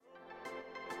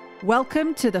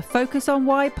Welcome to the Focus on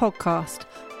Why podcast.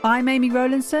 I'm Amy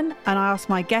Rowlandson and I ask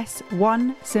my guests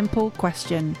one simple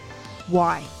question.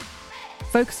 Why?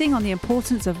 Focusing on the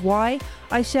importance of why,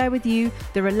 I share with you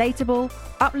the relatable,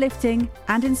 uplifting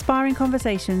and inspiring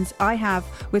conversations I have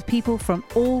with people from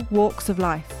all walks of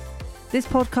life. This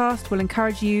podcast will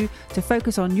encourage you to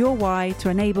focus on your why to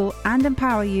enable and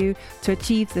empower you to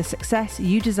achieve the success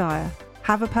you desire.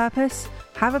 Have a purpose,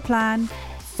 have a plan,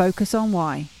 focus on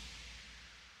why.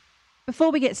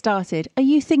 Before we get started, are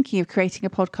you thinking of creating a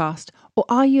podcast or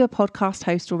are you a podcast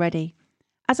host already?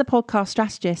 As a podcast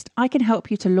strategist, I can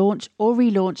help you to launch or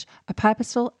relaunch a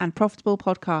purposeful and profitable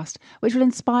podcast which will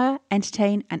inspire,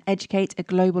 entertain and educate a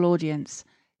global audience.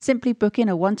 Simply book in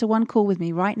a one-to-one call with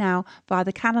me right now via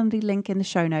the Calendly link in the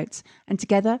show notes, and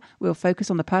together we'll focus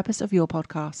on the purpose of your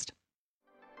podcast.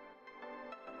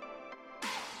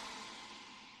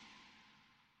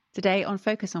 Today on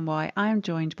Focus on Why, I am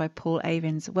joined by Paul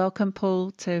Avins. Welcome,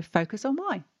 Paul, to Focus on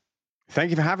Why. Thank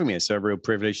you for having me. It's a real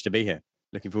privilege to be here.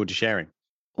 Looking forward to sharing.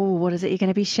 Oh, what is it you're going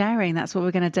to be sharing? That's what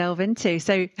we're going to delve into.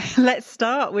 So let's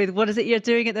start with what is it you're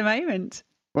doing at the moment?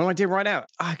 Well, I do right now.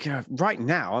 Right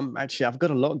now, I've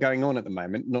got a lot going on at the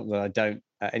moment. Not that I don't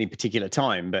at any particular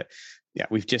time, but yeah,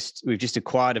 we've just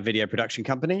acquired a video production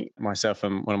company. Myself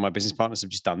and one of my business partners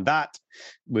have just done that.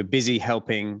 We're busy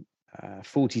helping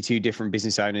 42 different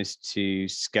business owners to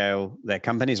scale their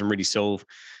companies and really solve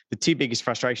the two biggest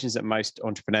frustrations that most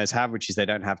entrepreneurs have, which is they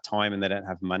don't have time and they don't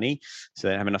have money. So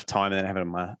they don't have enough time and they don't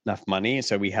have enough money. And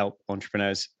so we help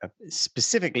entrepreneurs,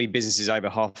 specifically businesses over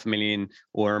 500,000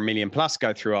 or $1 million plus,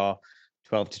 go through our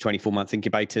 12 to 24 month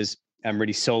incubators and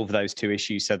really solve those two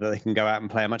issues so that they can go out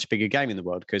and play a much bigger game in the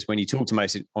world. Because when you talk to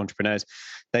most entrepreneurs,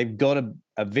 they've got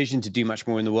a vision to do much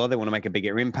more in the world. They want to make a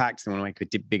bigger impact. They want to make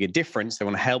a bigger difference. They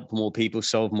want to help more people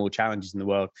solve more challenges in the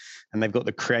world. And they've got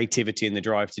the creativity and the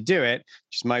drive to do it.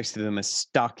 Just most of them are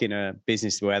stuck in a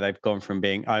business where they've gone from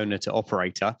being owner to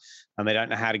operator, and they don't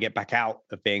know how to get back out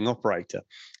of being operator.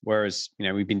 Whereas,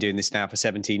 we've been doing this now for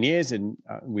 17 years and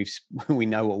we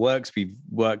know what works. We've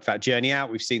worked that journey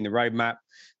out. We've seen the roadmap.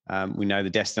 We know the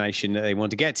destination that they want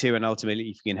to get to, and ultimately,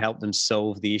 if you can help them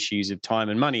solve the issues of time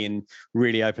and money and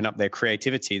really open up their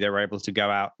creativity, they're able to go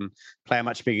out and play a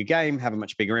much bigger game, have a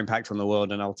much bigger impact on the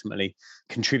world, and ultimately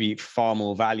contribute far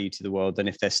more value to the world than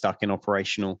if they're stuck in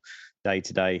operational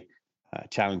day-to-day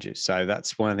challenges. So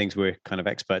that's one of the things we're kind of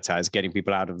experts at, is getting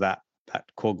people out of that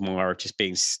quagmire of just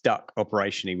being stuck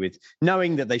operationally, with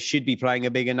knowing that they should be playing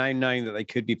a bigger game, knowing that they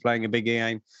could be playing a bigger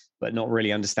game, but not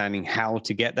really understanding how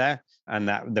to get there. And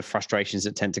that the frustrations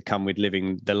that tend to come with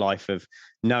living the life of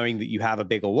knowing that you have a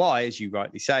bigger why, as you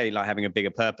rightly say, like having a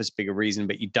bigger purpose, bigger reason,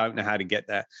 but you don't know how to get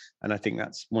there. And I think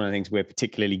that's one of the things we're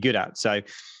particularly good at. So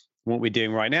what we're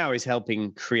doing right now is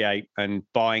helping create and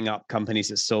buying up companies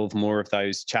that solve more of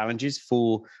those challenges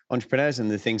for entrepreneurs and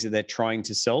the things that they're trying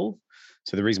to solve.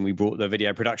 So the reason we brought the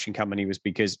video production company was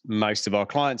because most of our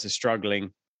clients are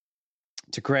struggling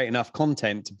to create enough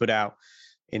content to put out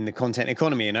in the content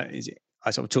economy. And I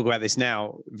sort of talk about this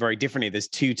now very differently. There's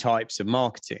two types of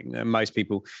marketing. And most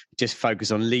people just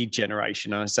focus on lead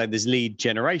generation. And I say there's lead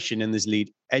generation and there's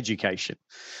lead education.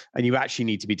 And you actually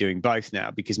need to be doing both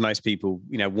now, because most people,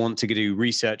 want to do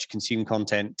research, consume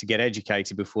content to get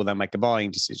educated before they make a buying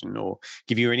decision or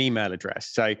give you an email address.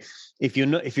 So if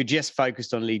you're just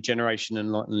focused on lead generation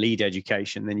and not lead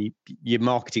education, then your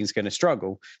marketing is going to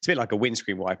struggle. It's a bit like a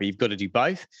windscreen wiper. You've got to do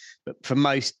both. But for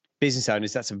most business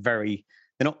owners, it's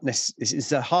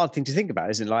a hard thing to think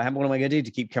about, isn't it? Like, what am I going to do to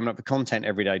keep coming up with content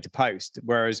every day to post?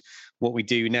 Whereas what we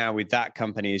do now with that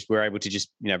company is we're able to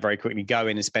just, very quickly go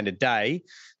in and spend a day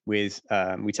with,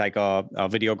 we take our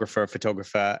videographer,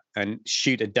 photographer, and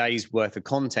shoot a day's worth of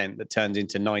content that turns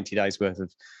into 90 days worth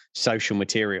of social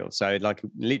material. So like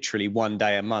literally one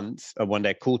day a month, or one day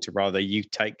a quarter rather, you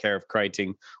take care of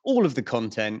creating all of the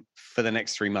content for the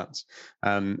next 3 months.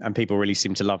 And people really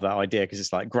seem to love that idea, because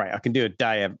it's like, great, I can do a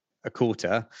day a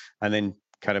quarter, and then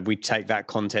kind of we take that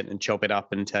content and chop it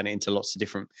up and turn it into lots of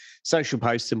different social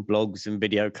posts and blogs and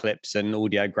video clips and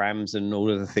audiograms and all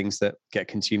of the things that get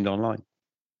consumed online.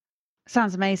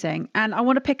 Sounds amazing. And I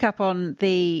want to pick up on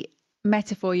the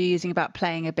metaphor you're using about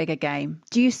playing a bigger game.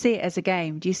 Do you see it as a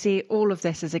game? Do you see all of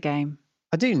this as a game?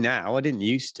 I do now. I didn't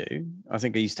used to. I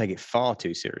think I used to take it far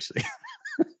too seriously.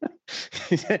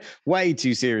 Way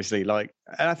too seriously. And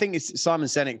I think it's Simon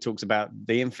Sinek talks about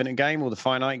the infinite game or the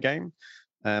finite game.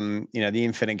 The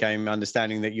infinite game,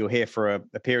 understanding that you're here for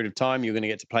a period of time, you're going to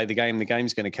get to play the game. The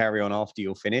game's going to carry on after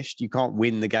you're finished. You can't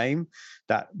win the game.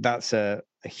 That's a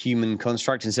human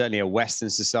construct, and certainly a Western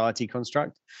society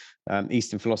construct.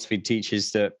 Eastern philosophy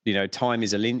teaches that, time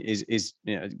is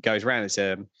goes round. It's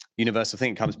a universal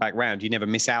thing. It comes back round. You never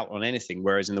miss out on anything.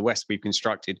 Whereas in the West, we've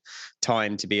constructed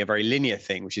time to be a very linear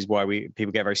thing, which is why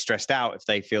people get very stressed out if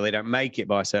they feel they don't make it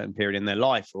by a certain period in their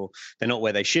life, or they're not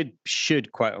where they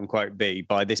should quote unquote be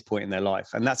by this point in their life.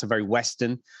 And that's a very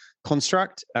Western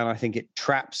construct, and I think it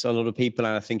traps a lot of people,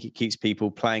 and I think it keeps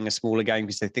people playing a smaller game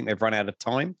because they think they've run out of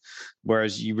time.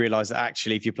 Whereas you realize that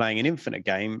actually, if you're playing an infinite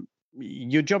game,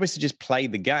 your job is to just play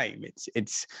the game.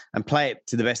 It's and play it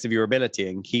to the best of your ability,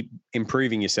 and keep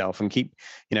improving yourself, and keep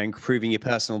improving your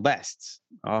personal bests.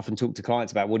 I often talk to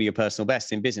clients about, what are your personal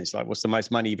bests in business? Like, what's the most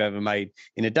money you've ever made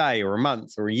in a day or a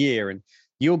month or a year? And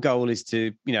your goal is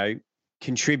to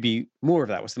contribute more of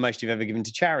that. What's the most you've ever given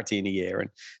to charity in a year? And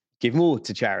give more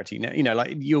to charity.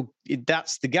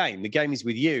 That's the game. The game is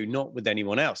with you, not with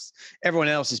anyone else. Everyone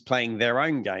else is playing their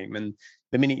own game. And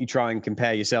the minute you try and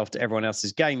compare yourself to everyone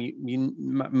else's game,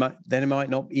 then it might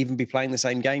not even be playing the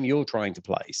same game you're trying to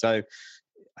play. So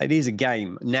it is a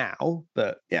game now,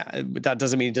 but that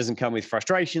doesn't mean it doesn't come with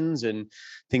frustrations and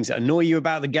things that annoy you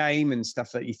about the game, and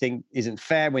stuff that you think isn't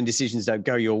fair when decisions don't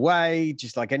go your way,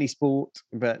 just like any sport.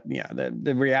 But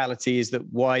the reality is that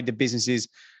why the businesses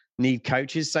need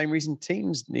coaches, same reason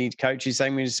teams need coaches,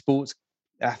 same reason sports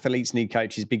athletes need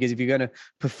coaches, because if you're going to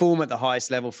perform at the highest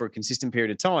level for a consistent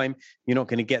period of time, you're not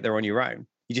going to get there on your own.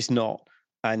 You're just not.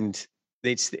 And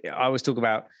I always talk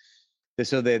about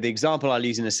the example I'll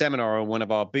use in a seminar or one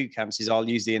of our boot camps is, I'll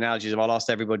use the analogies of, I'll ask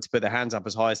everybody to put their hands up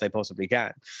as high as they possibly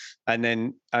can. And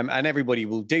then, and everybody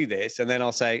will do this. And then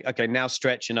I'll say, okay, now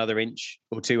stretch another inch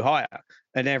or two higher.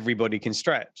 And everybody can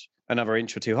stretch another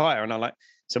inch or two higher. And I'm like,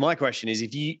 so my question is,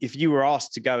 if you were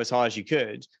asked to go as high as you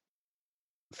could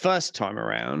first time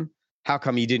around, how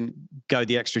come you didn't go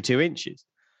the extra 2 inches?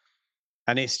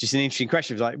 And it's just an interesting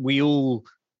question. It's like we all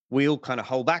kind of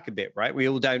hold back a bit, right? We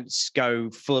all don't go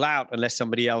full out unless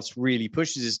somebody else really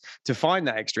pushes us to find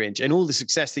that extra inch. And all the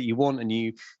success that you want and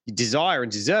you desire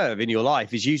and deserve in your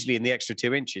life is usually in the extra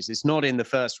 2 inches. It's not in the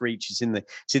first reach. It's in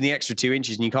the extra 2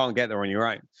 inches, and you can't get there on your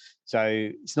own. So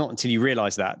it's not until you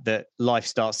realize that life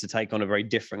starts to take on a very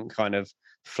different kind of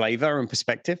flavor and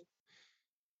perspective.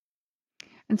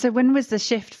 And so when was the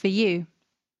shift for you?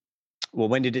 Well,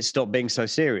 when did it stop being so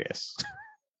serious?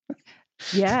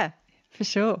 Yeah, for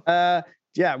sure.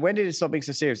 When did it stop being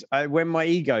so serious? When my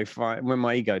ego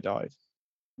died.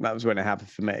 That was when it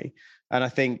happened for me. And I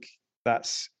think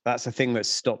that's a thing that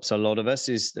stops a lot of us,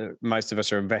 is that most of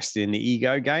us are invested in the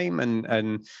ego game,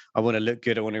 and I want to look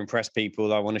good, I want to impress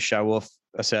people, I want to show off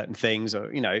certain things, or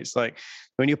it's like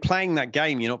when you're playing that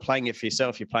game, you're not playing it for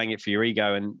yourself, you're playing it for your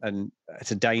ego, and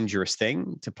it's a dangerous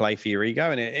thing to play for your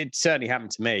ego, and it certainly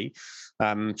happened to me.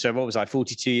 So what was I,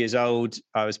 42 years old?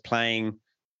 I was playing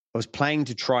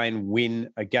to try and win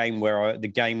a game where the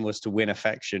game was to win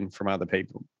affection from other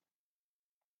people.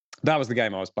 That was the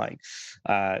game I was playing,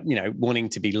 wanting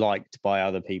to be liked by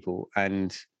other people,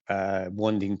 and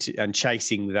wanting to and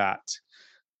chasing that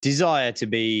desire to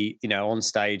be, on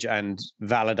stage and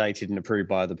validated and approved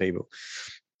by other people.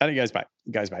 And it goes back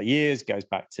years, goes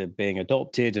back to being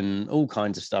adopted and all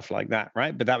kinds of stuff like that,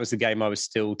 right? But that was the game I was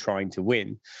still trying to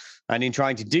win. And in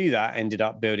trying to do that, ended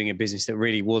up building a business that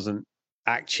really wasn't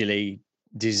actually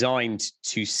designed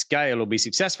to scale or be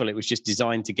successful. It was just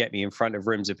designed to get me in front of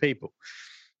rooms of people,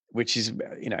 which is,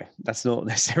 that's not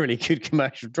necessarily a good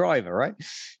commercial driver, right?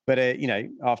 But,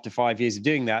 after 5 years of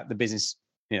doing that, the business,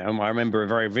 I remember it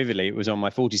very vividly. It was on my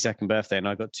 42nd birthday, and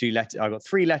I got 3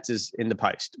 letters in the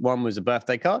post. One was a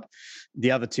birthday card.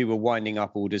 The other 2 were winding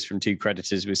up orders from 2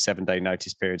 creditors with 7-day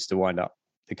notice periods to wind up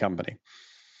the company.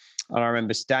 And I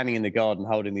remember standing in the garden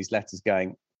holding these letters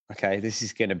going, okay, this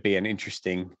is going to be an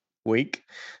interesting week.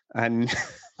 And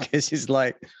because it's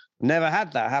like, never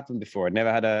had that happen before. I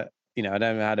never had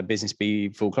a business be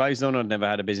foreclosed on. I'd never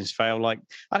had a business fail. Like,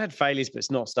 I'd had failures, but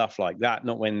it's not stuff like that.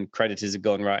 Not when creditors have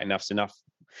gone, right, enough's enough,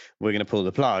 we're going to pull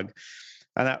the plug.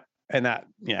 And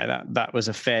that was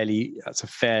a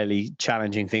fairly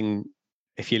challenging thing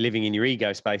if you're living in your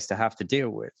ego space to have to deal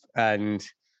with. And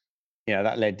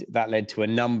that led to a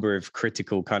number of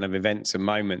critical kind of events and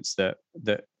moments that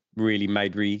really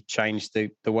made me change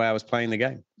the way I was playing the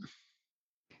game.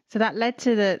 So that led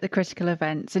to the critical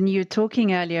events. And you were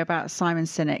talking earlier about Simon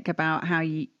Sinek, about how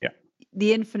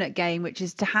the infinite game, which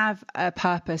is to have a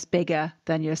purpose bigger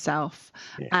than yourself,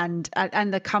 and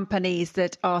the companies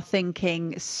that are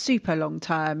thinking super long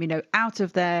term, out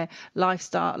of their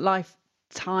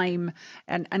lifetime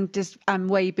and just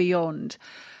way beyond.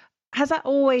 Has that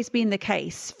always been the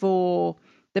case for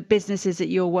the businesses that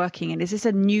you're working in? Is this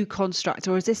a new construct,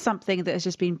 or is this something that has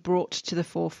just been brought to the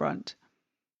forefront?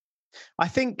 I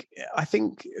think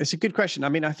it's a good question. I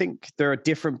mean, I think there are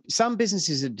some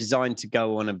businesses are designed to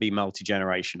go on and be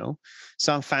multi-generational.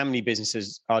 Some family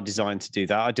businesses are designed to do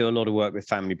that. I do a lot of work with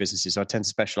family businesses. I tend to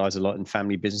specialize a lot in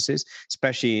family businesses,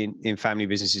 especially in family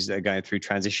businesses that are going through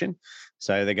transition.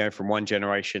 So they go from one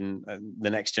generation, the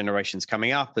next generation's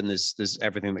coming up, and there's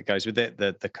everything that goes with it.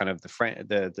 The kind of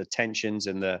the tensions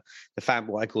and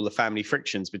what I call the family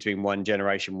frictions between one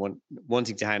generation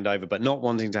wanting to hand over but not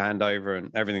wanting to hand over,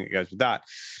 and everything that goes with that.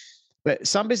 But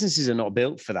some businesses are not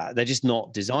built for that. They're just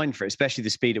not designed for it, especially the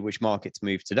speed at which markets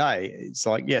move today. It's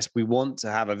like, yes, we want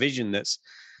to have a vision that's,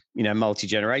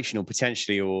 multi-generational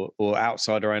potentially, or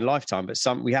outside our own lifetime. But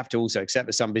we have to also accept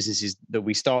that some businesses that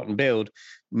we start and build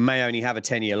may only have a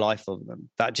 10-year life of them.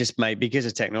 That just may, because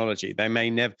of technology, they may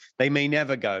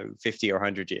never go 50 or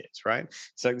 100 years, right?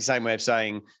 So the same way of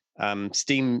saying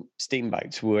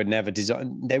steamboats were never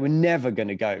designed. They were never going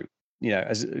to go,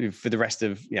 as for the rest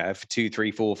of, for 2,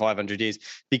 3, 4, 500 years,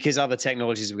 because other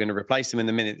technologies were going to replace them. And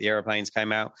the minute the airplanes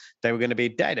came out, they were going to be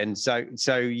dead. And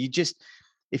so you just,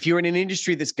 if you're in an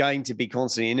industry that's going to be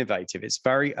constantly innovative,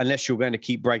 unless you're going to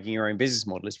keep breaking your own business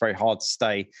model, it's very hard to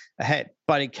stay ahead,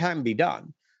 but it can be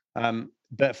done.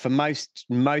 But for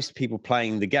most people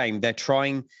playing the game, they're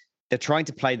trying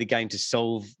to play the game to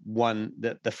solve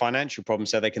the financial problem,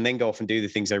 so they can then go off and do the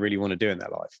things they really want to do in their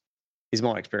life, is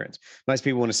my experience. Most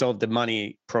people want to solve the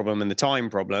money problem and the time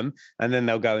problem, and then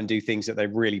they'll go and do things that they're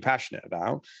really passionate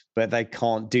about, but they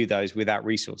can't do those without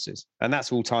resources. And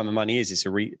that's all time and money is.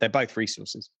 They're both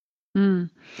resources. And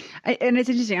it's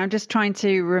interesting. I'm just trying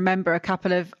to remember a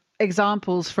couple of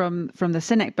examples from the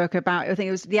Cynic book about, I think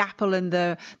it was the Apple and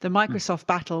the Microsoft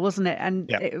battle, wasn't it?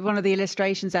 And one of the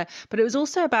illustrations there, but it was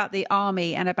also about the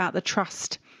army and about the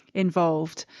trust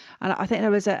involved. And I think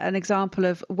there was an example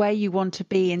of where you want to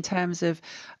be in terms of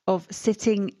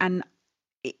sitting and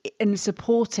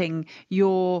supporting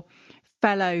your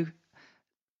fellow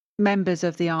members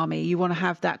of the army. You want to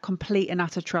have that complete and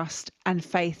utter trust and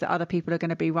faith that other people are going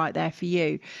to be right there for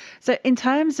you. So in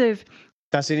terms of...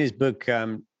 That's in his book,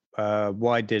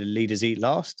 Why Did Leaders Eat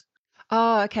Last?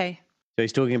 Oh, okay. So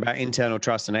he's talking about internal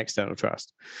trust and external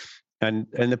trust. And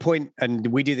the point, and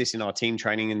we do this in our team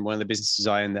training, and one of the businesses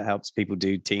I own that helps people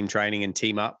do team training and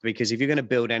team up, because if you're going to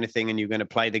build anything and you're going to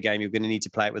play the game, you're going to need to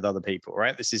play it with other people,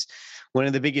 right? This is one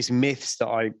of the biggest myths that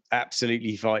I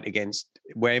absolutely fight against,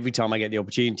 where every time I get the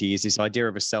opportunity, is this idea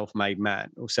of a self-made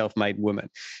man or self-made woman.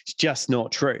 It's just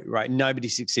not true, right? Nobody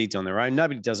succeeds on their own.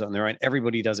 Nobody does it on their own.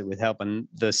 Everybody does it with help. And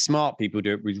the smart people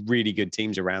do it with really good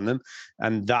teams around them.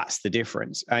 And that's the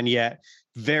difference. And yet,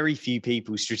 very few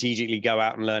people strategically go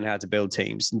out and learn how to build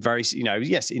teams. And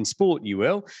yes, in sport you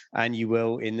will, and you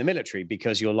will in the military,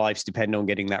 because your lives depend on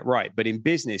getting that right. But in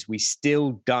business, we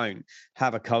still don't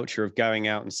have a culture of going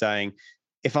out and saying,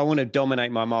 if I want to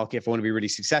dominate my market, if I want to be really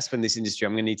successful in this industry,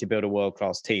 I'm going to need to build a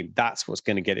world-class team. That's what's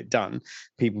going to get it done.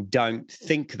 People don't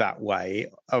think that way,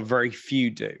 or very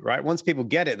few do, right? Once people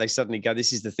get it, they suddenly go,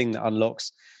 this is the thing that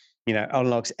unlocks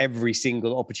every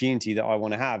single opportunity that I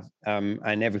want to have,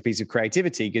 and every piece of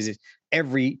creativity, because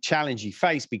every challenge you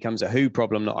face becomes a who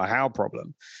problem, not a how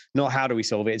problem. Not how do we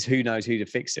solve it, it's who knows who to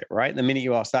fix it, right? The minute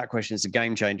you ask that question, it's a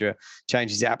game changer,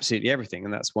 changes absolutely everything.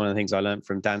 And that's one of the things I learned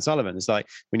from Dan Sullivan. It's like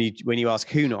when you ask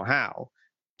who, not how,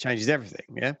 changes everything,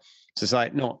 yeah? So it's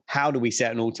like, not how do we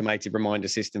set an automated reminder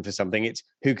system for something, it's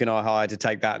who can I hire to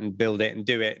take that and build it and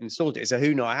do it and sort it. It's a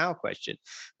who, not how question.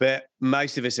 But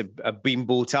most of us have been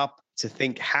brought up to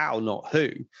think how, not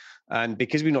who. And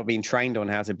because we've not been trained on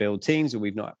how to build teams, or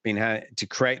we've not been how to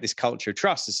create this culture of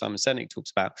trust, as Simon Sinek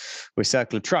talks about, with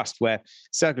Circle of Trust, where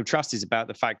Circle of Trust is about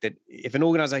the fact that if an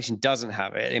organization doesn't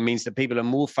have it, it means that people are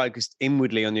more focused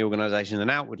inwardly on the organization than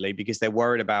outwardly, because they're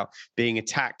worried about being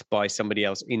attacked by somebody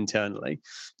else internally.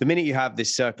 The minute you have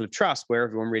this Circle of Trust where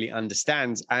everyone really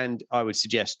understands, and I would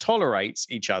suggest tolerates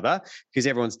each other, because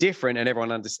everyone's different and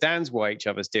everyone understands why each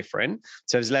other's different.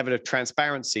 So there's a level of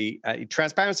transparency.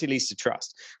 Transparency leads to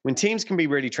trust. When teams can be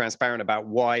really transparent about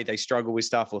why they struggle with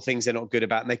stuff or things they're not good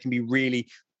about, and they can be really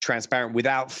transparent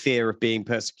without fear of being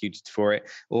persecuted for it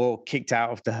or kicked out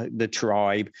of the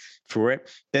tribe for it,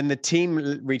 then the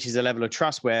team reaches a level of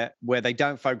trust where they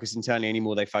don't focus internally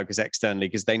anymore, they focus externally,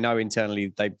 because they know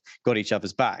internally they've got each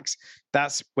other's backs.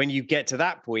 That's when you get to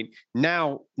that point,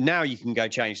 now you can go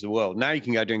change the world. Now you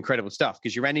can go do incredible stuff,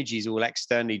 because your energy is all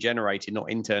externally generated,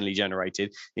 not internally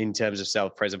generated, in terms of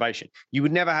self-preservation. You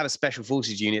would never have a special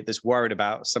forces unit that's worried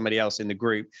about somebody else in the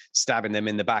group stabbing them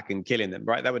in the back and killing them,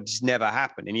 right? That would just never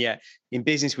happen. And yet in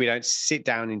business, we don't sit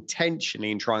down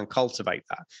intentionally and try and cultivate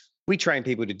that. We train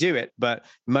people to do it, but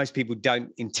most people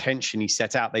don't intentionally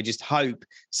set out. They just hope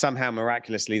somehow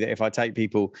miraculously that if I take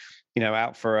people,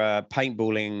 out for a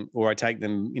paintballing, or I take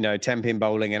them, 10-pin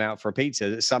bowling and out for a pizza,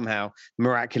 that somehow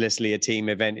miraculously a team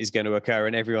event is going to occur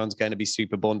and everyone's going to be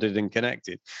super bonded and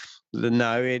connected.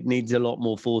 No, it needs a lot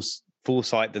more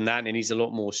foresight than that. It needs a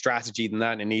lot more strategy than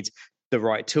that. It needs the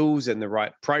right tools and the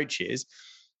right approaches.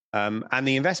 And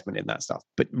the investment in that stuff.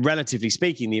 But relatively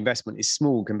speaking, the investment is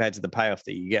small compared to the payoff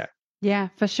that you get. Yeah,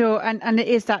 for sure. And it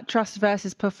is that trust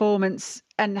versus performance,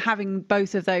 and having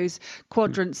both of those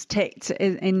quadrants ticked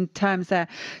in terms there.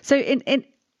 So in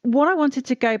what I wanted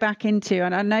to go back into,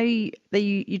 and I know that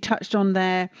you touched on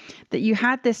there, that you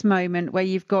had this moment where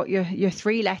you've got your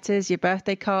 3 letters, your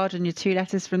birthday card, and your 2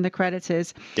 letters from the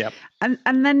creditors. Yep. And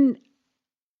then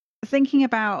thinking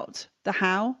about the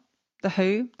how, the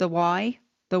who, the why,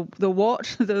 the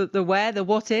what, the where, the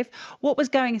what if, what was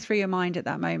going through your mind at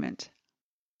that moment?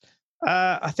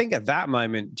 I think at that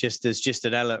moment, I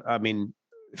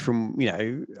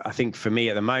think for me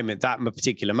at the moment, that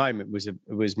particular moment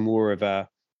was more of I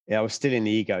was still in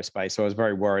the ego space. So I was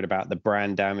very worried about the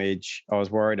brand damage. I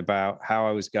was worried about how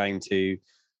I was going to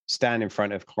stand in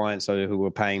front of clients who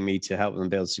were paying me to help them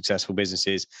build successful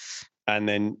businesses, and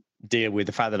then deal with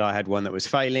the fact that I had one that was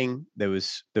failing. There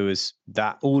was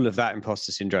that, all of that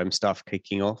imposter syndrome stuff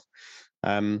kicking off.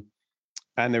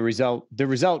 And the result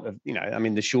of,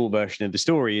 the short version of the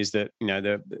story is that,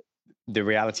 the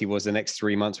reality was the next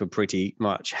 3 months were pretty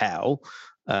much hell,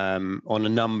 on a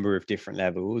number of different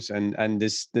levels. And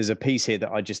there's a piece here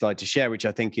that I'd just like to share, which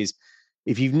I think is,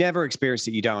 if you've never experienced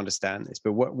it, you don't understand this.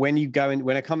 But when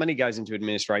a company goes into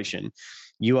administration,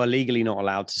 you are legally not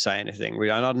allowed to say anything.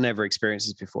 And I've never experienced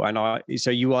this before.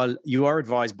 So you are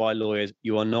advised by lawyers.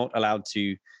 You are not allowed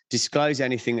to disclose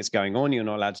anything that's going on. You're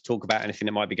not allowed to talk about anything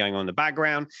that might be going on in the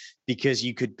background, because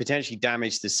you could potentially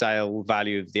damage the sale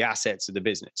value of the assets of the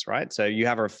business, right? So you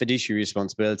have a fiduciary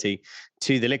responsibility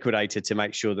to the liquidator to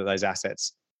make sure that those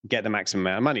assets get the maximum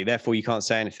amount of money. Therefore, you can't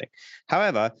say anything.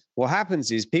 However, what happens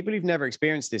is people who've never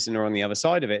experienced this and are on the other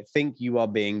side of it think you are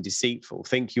being deceitful,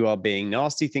 think you are being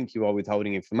nasty, think you are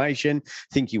withholding information,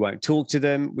 think you won't talk to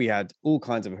them. We had all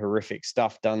kinds of horrific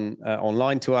stuff done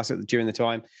online to us during the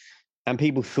time. And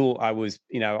people thought I was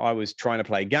trying to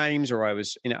play games, or I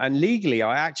was, and legally,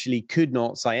 I actually could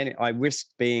not say anything. I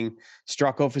risked being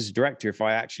struck off as a director if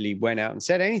I actually went out and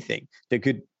said anything that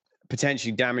could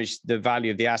potentially damage the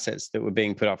value of the assets that were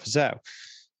being put up for sale.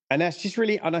 And that's just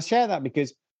really, and I share that not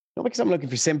because I'm looking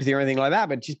for sympathy or anything like that,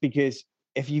 but just because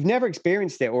if you've never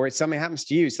experienced it, or it's something happens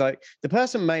to you, it's like the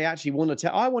person may actually want to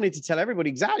tell. I wanted to tell everybody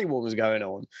exactly what was going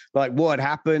on, like what had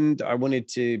happened. I wanted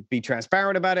to be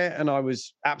transparent about it, and I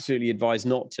was absolutely advised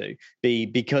not to be,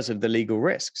 because of the legal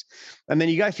risks. And then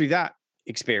you go through that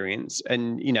experience,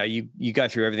 and you go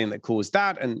through everything that caused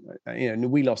that, and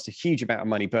we lost a huge amount of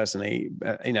money personally.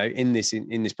 In this,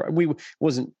 we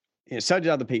wasn't. So did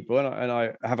other people, and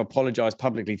I have apologized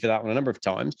publicly for that one a number of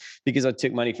times, because I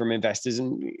took money from investors,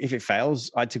 and if it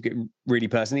fails, I took it really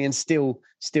personally, and still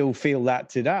feel that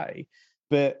today.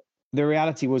 But the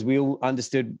reality was, we all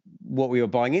understood what we were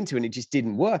buying into, and it just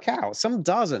didn't work out. Some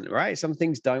doesn't, right? Some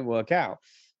things don't work out,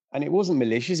 and it wasn't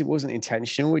malicious, it wasn't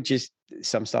intentional. It just,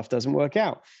 some stuff doesn't work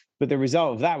out. But the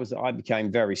result of that was that I became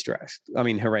very stressed. I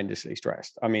mean, horrendously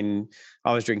stressed. I mean,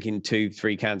 I was drinking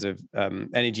 2-3 cans of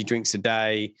energy drinks a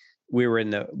day. We were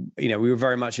we were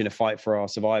very much in a fight for our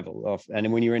survival. And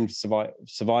when you're in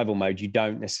survival mode, you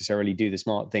don't necessarily do the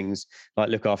smart things like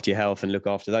look after your health and look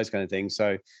after those kind of things.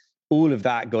 So all of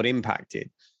that got impacted.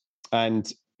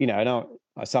 And,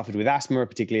 I suffered with asthma,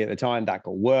 particularly at the time. That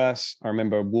got worse. I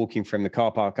remember walking from the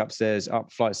car park upstairs,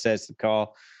 up flight of stairs to the car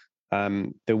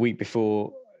the week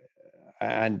before,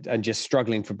 and just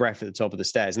struggling for breath at the top of the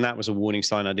stairs. And that was a warning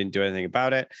sign. I didn't do anything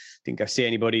about it. Didn't go see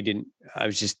anybody. I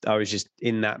was just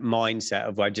in that mindset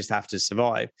of, I just have to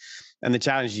survive. And the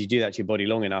challenge is, you do that to your body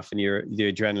long enough, and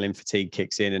the adrenaline fatigue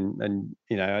kicks in, and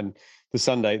the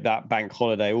Sunday, that bank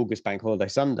holiday, August bank holiday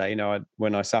Sunday,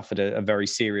 when I suffered a very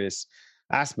serious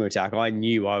asthma attack, I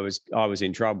knew I was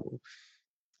in trouble.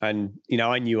 And,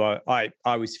 I knew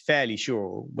I was fairly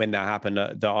sure when that happened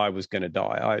that I was going to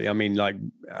die.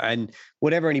 And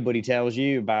whatever anybody tells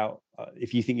you about,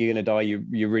 if you think you're going to die,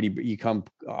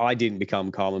 I didn't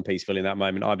become calm and peaceful in that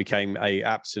moment. I became a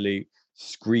absolute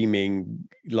screaming,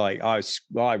 like I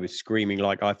was screaming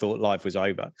like I thought life was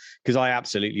over, because I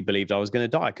absolutely believed I was going to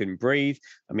die. I couldn't breathe.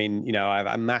 I mean, I have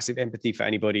a massive empathy for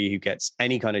anybody who gets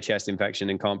any kind of chest infection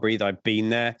and can't breathe. I've been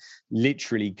there,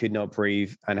 literally could not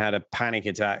breathe and had a panic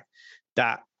attack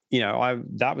that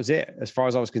that was it. As far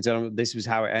as I was concerned, this was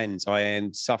how it ends. I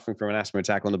end suffering from an asthma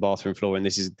attack on the bathroom floor, and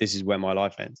this is where my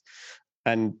life ends.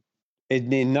 And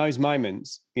in those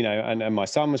moments, and my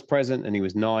son was present, and he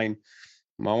was 9.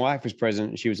 My wife was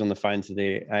present. She was on the phone to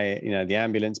the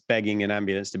ambulance, begging an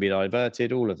ambulance to be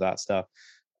diverted, all of that stuff.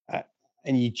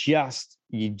 And I just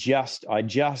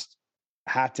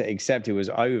had to accept it was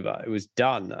over. It was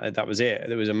done. That was it.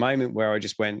 There was a moment where I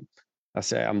just went,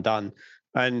 that's it, I'm done.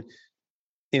 And,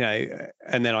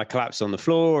 and then I collapsed on the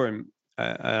floor, and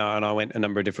I went a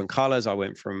number of different colors. I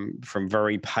went from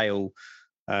very pale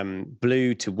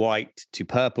blue to white to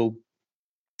purple,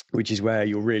 which is where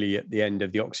you're really at the end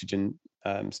of the oxygen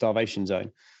starvation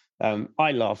zone.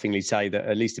 I laughingly say that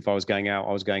at least if I was going out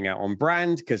on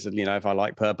brand, because, if I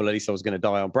like purple, at least I was going to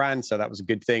die on brand. So that was a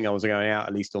good thing. I was going out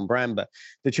at least on brand. But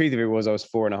the truth of it was I was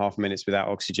 4.5 minutes without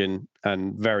oxygen,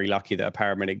 and very lucky that a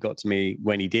paramedic got to me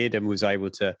when he did and was able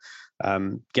to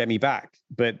get me back.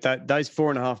 But those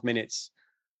 4.5 minutes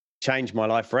changed my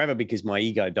life forever, because my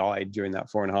ego died during that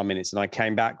 4.5 minutes. And I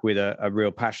came back with a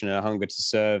real passion and a hunger to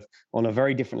serve on a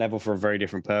very different level for a very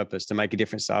different purpose, to make a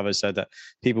difference to others, so that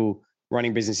people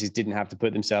running businesses didn't have to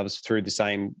put themselves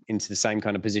into the same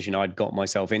kind of position I'd got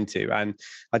myself into. And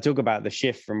I talk about the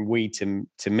shift from we to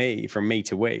me, from me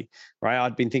to we, right?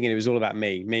 I'd been thinking it was all about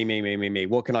me.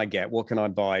 What can I get? What can I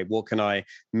buy? What can I,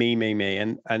 me.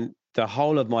 And the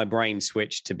whole of my brain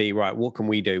switched to be, right, what can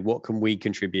we do? What can we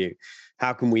contribute?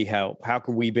 How can we help? How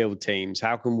can we build teams?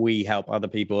 How can we help other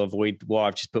people avoid what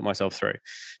I've just put myself through?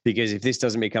 Because if this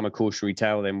doesn't become a cautionary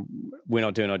tale, then we're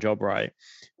not doing our job right.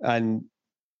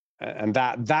 And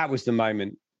that was the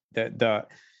moment that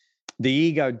the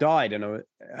ego died. And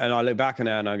I look back on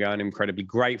it and I go, I'm incredibly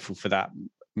grateful for that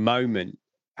moment,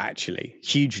 actually,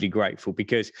 hugely grateful,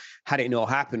 because had it not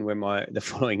happened the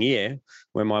following year,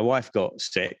 when my wife got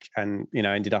sick and,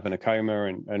 ended up in a coma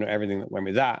and everything that went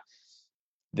with that,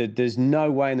 there's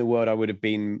no way in the world I would have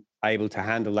been able to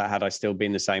handle that had I still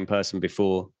been the same person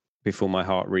before my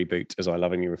heart reboot, as I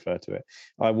lovingly refer to it.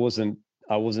 I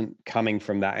wasn't coming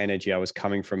from that energy. I was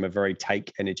coming from a very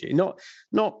take energy. Not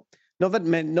that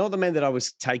meant that I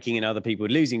was taking and other people were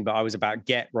losing, but I was about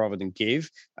get rather than give.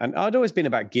 And I'd always been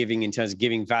about giving, in terms of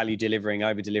giving value, delivering,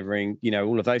 over delivering,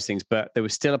 all of those things. But there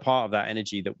was still a part of that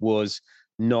energy that was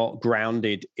not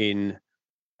grounded in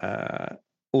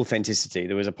authenticity.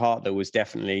 There was a part that was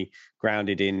definitely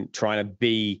grounded in trying to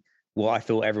be what I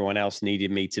thought everyone else needed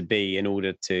me to be in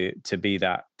order to be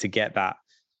that, to get that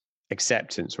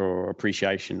acceptance or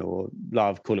appreciation or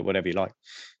love, call it whatever you like.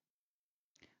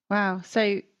 Wow.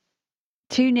 So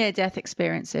 2 near-death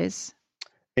experiences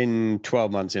in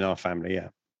 12 months in our family. Yeah.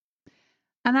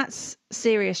 And that's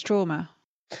serious trauma.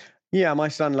 Yeah. My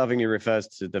son lovingly refers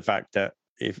to the fact that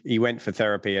if he went for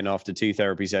therapy and after 2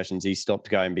 therapy sessions, he stopped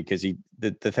going because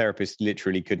the therapist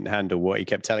literally couldn't handle what he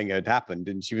kept telling her had happened.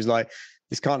 And she was like,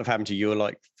 this can't have happened to you. You're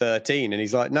like 13. And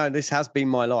he's like, no, this has been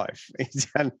my life.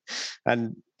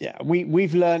 and yeah,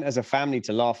 we've learned as a family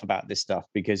to laugh about this stuff,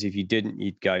 because if you didn't,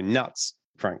 you'd go nuts,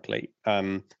 frankly.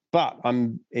 But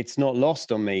it's not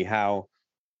lost on me how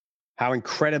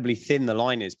incredibly thin the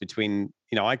line is between,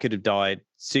 I could have died,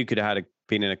 Sue could have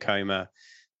been in a coma,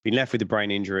 been left with a brain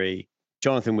injury,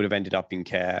 Jonathan would have ended up in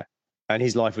care, and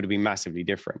his life would have been massively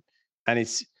different. And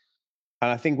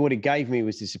I think what it gave me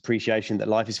was this appreciation that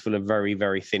life is full of very,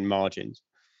 very thin margins.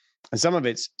 And some of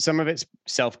it's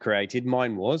self-created.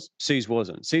 Mine was. Sue's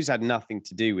wasn't. Sue's had nothing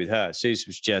to do with her. Sue's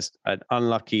was just an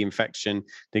unlucky infection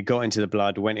that got into the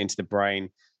blood, went into the brain.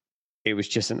 It was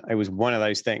just it was one of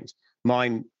those things.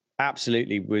 Mine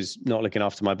absolutely was not looking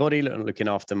after my body, not looking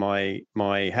after my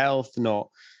health, not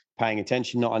paying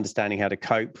attention, not understanding how to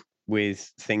cope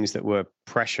with things that were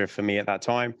pressure for me at that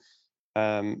time.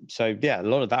 So yeah, a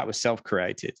lot of that was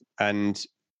self-created.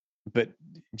 But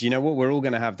do you know what? We're all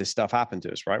going to have this stuff happen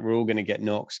to us, right? We're all going to get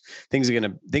knocks. Things are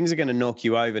going to knock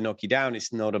you over, knock you down.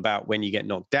 It's not about when you get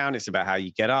knocked down. It's about how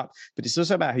you get up. But it's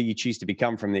also about who you choose to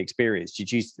become from the experience. You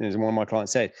choose, as one of my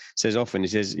clients says often, he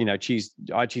says,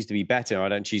 I choose to be better. I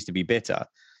don't choose to be bitter.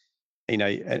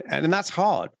 And that's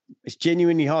hard. It's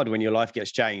genuinely hard when your life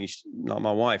gets changed. Like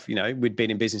my wife, we'd been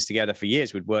in business together for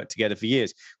years. We'd worked together for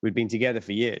years. We'd been together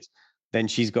for years. Then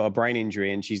she's got a brain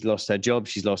injury and she's lost her job.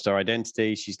 She's lost her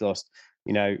identity. She's lost,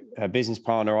 her business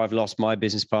partner. I've lost my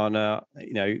business partner.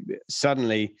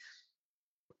 Suddenly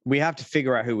we have to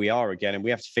figure out who we are again. And we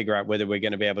have to figure out whether we're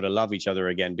going to be able to love each other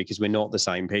again, because we're not the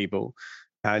same people.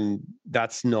 And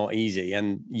that's not easy.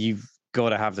 And you've got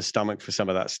to have the stomach for some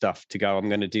of that stuff to go, I'm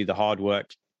going to do the hard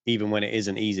work, even when it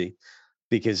isn't easy,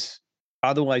 because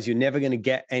otherwise you're never going to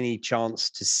get any chance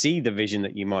to see the vision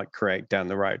that you might create down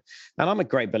the road. And I'm a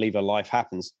great believer life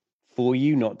happens for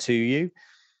you, not to you.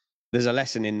 There's a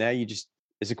lesson in there.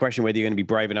 It's a question of whether you're going to be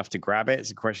brave enough to grab it.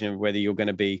 It's a question of whether you're going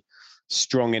to be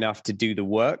strong enough to do the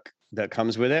work that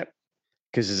comes with it,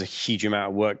 because there's a huge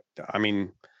amount of work. I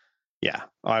mean, yeah,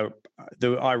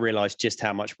 I realized just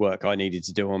how much work I needed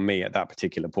to do on me at that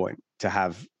particular point to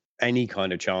have any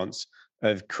kind of chance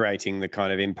of creating the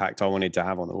kind of impact I wanted to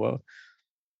have on the world.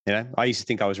 You know, I used to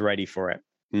think I was ready for it.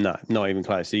 No, not even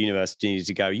close. The university needed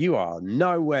to go, you are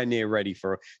nowhere near ready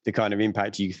for the kind of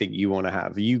impact you think you want to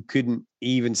have. You couldn't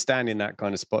even stand in that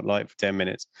kind of spotlight for 10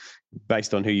 minutes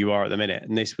based on who you are at the minute.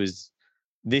 And this was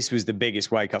the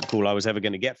biggest wake-up call I was ever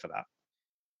going to get for that.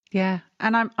 Yeah.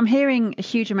 And I'm hearing a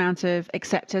huge amount of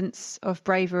acceptance, of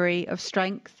bravery, of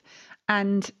strength,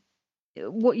 and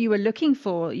what you were looking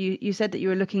for. You said that you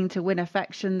were looking to win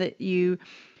affection, that you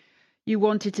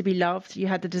wanted to be loved. You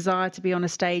had the desire to be on a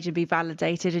stage and be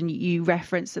validated. And you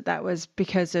referenced that was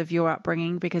because of your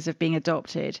upbringing, because of being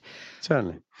adopted.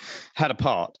 Certainly. Had a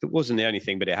part. It wasn't the only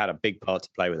thing, but it had a big part to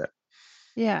play with it.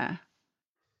 Yeah.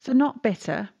 So not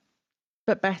bitter,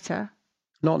 but better.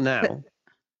 Not now.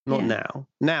 Now.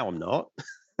 Now I'm not.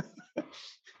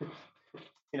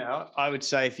 You know, I would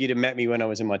say if you'd have met me when I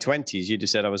was in my 20s, you'd have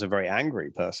said I was a very angry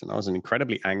person. I was an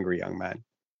incredibly angry young man.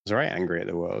 I was very angry at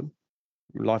the world.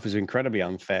 Life was incredibly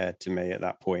unfair to me at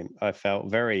that point. I felt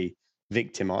very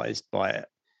victimized by it.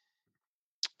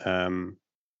 You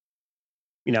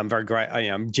know, I'm very great.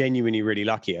 I'm genuinely really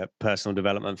lucky at personal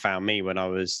development found me when I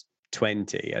was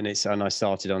 20, and I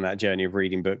started on that journey of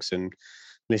reading books and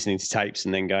listening to tapes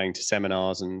and then going to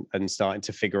seminars and starting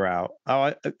to figure out.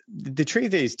 The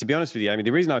truth is, to be honest with you, I mean,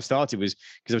 the reason I started was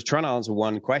because I was trying to answer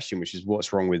one question, which is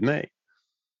what's wrong with me.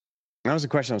 That was the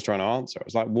question I was trying to answer. I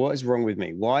was like, what is wrong with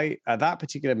me? Why, at that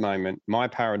particular moment, my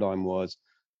paradigm was,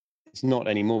 it's not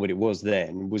anymore, but it was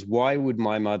then, was why would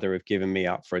my mother have given me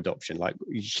up for adoption? Like,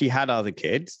 she had other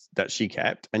kids that she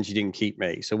kept and she didn't keep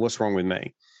me. So what's wrong with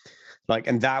me? Like,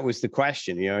 and that was the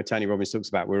question, you know, Tony Robbins talks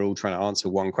about, we're all trying to answer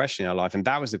one question in our life. And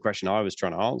that was the question I was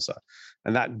trying to answer.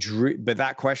 And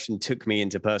that question took me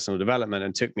into personal development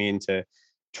and took me into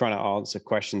trying to answer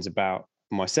questions about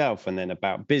myself, and then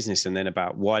about business, and then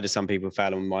about why do some people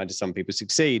fail and why do some people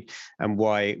succeed, and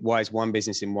why is one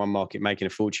business in one market making a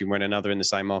fortune when another in the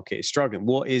same market is struggling?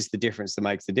 What is the difference that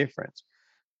makes the difference?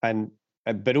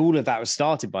 But all of that was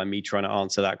started by me trying to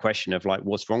answer that question of like,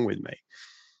 what's wrong with me?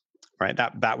 Right.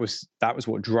 That was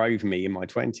what drove me in my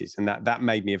 20s, and that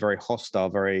made me a very hostile,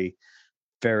 very,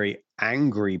 very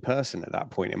angry person at that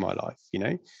point in my life, you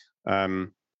know,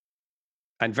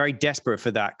 and very desperate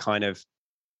for that kind of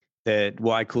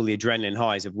what I call the adrenaline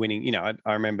highs of winning. You know,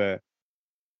 I remember,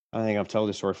 I think I've told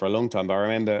this story for a long time, but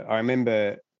I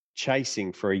remember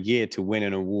chasing for a year to win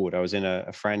an award. I was in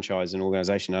a franchise, an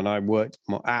organization, and I worked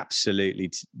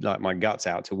absolutely like my guts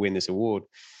out to win this award.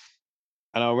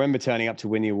 And I remember turning up to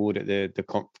win the award at the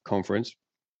conference.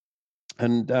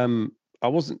 And I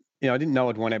wasn't, you know, I didn't know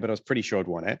I'd won it, but I was pretty sure I'd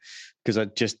won it because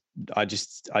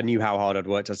I knew how hard I'd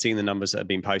worked. I'd seen the numbers that had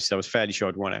been posted. I was fairly sure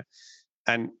I'd won it.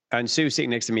 And Sue was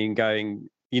sitting next to me and going,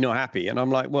 "You're not happy?" And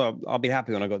I'm like, "Well, I'll be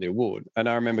happy when I got the award." And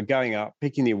I remember going up,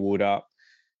 picking the award up,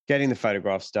 getting the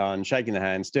photographs done, shaking the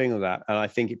hands, doing all that. And I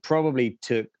think it probably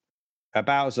took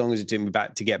about as long as it took me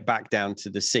to get back down to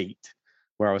the seat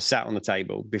where I was sat on the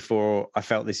table before I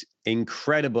felt this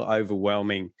incredible,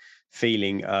 overwhelming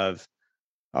feeling of,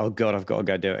 oh God, I've got to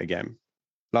go do it again.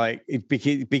 Like,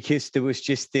 because there was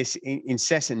just this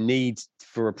incessant need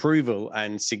for approval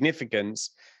and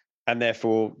significance. And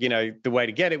therefore, you know, the way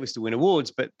to get it was to win awards,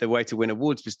 but the way to win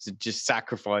awards was to just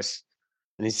sacrifice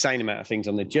an insane amount of things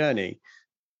on the journey.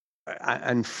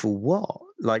 And for what?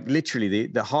 Like, literally,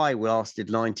 the high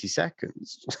lasted 90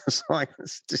 seconds. It's like,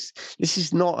 this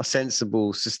is not a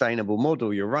sensible, sustainable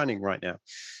model you're running right now.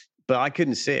 But I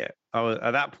couldn't see it.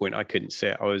 At that point, I couldn't see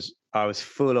it. I was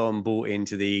full on bought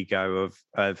into the ego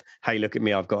of, hey, look at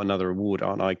me, I've got another award,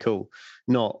 aren't I cool?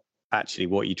 Not actually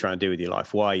what you're trying to do with your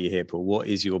life. Why are you here, Paul? What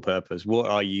is your purpose? What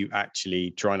are you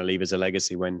actually trying to leave as a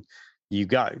legacy when you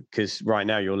go? Because right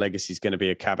now your legacy is going to be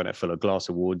a cabinet full of glass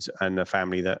awards and a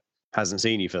family that hasn't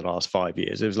seen you for the last 5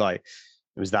 years. It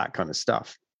was that kind of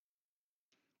stuff.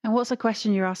 And what's the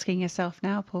question you're asking yourself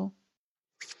now, Paul?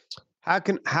 How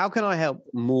can I help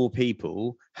more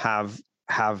people have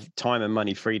time and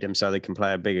money freedom so they can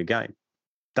play a bigger game?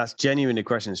 That's genuinely the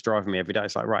question that's driving me every day.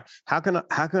 It's like, right, how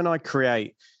can I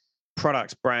create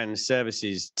products, brands,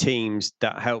 services, teams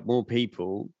that help more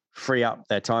people free up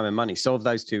their time and money, solve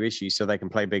those two issues so they can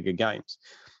play bigger games?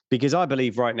 Because I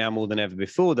believe right now more than ever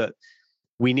before that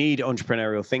we need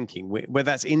entrepreneurial thinking. Whether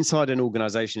that's inside an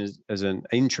organization as an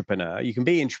entrepreneur, you can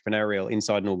be entrepreneurial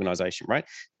inside an organization, right?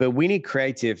 But we need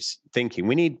creative thinking.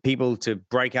 We need people to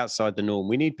break outside the norm.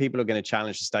 We need people who are going to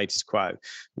challenge the status quo,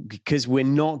 because we're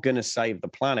not going to save the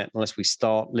planet unless we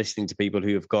start listening to people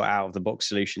who have got out of the box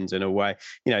solutions in a way,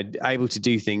 able to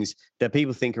do things that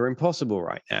people think are impossible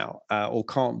right now, or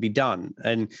can't be done.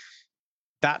 And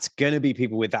that's going to be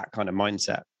people with that kind of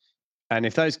mindset. And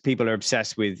if those people are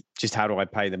obsessed with just how do I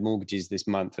pay the mortgages this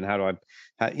month and how do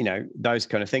I, those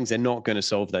kind of things, they're not going to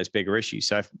solve those bigger issues.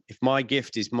 So if my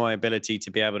gift is my ability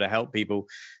to be able to help people,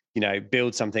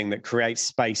 build something that creates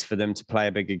space for them to play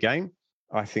a bigger game,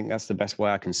 I think that's the best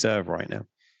way I can serve right now.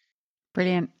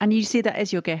 Brilliant. And you see that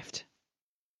as your gift?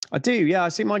 I do. Yeah. I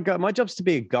see my job's to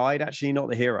be a guide, actually, not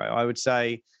the hero. I would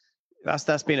say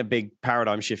that's been a big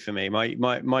paradigm shift for me.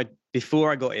 My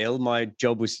before I got ill, my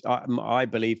job was, I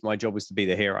believe my job was to be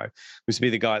the hero, was to be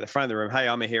the guy at the front of the room. Hey,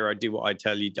 I'm a hero. Do what I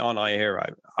tell you. Aren't I a hero?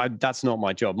 That's not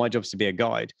my job. My job is to be a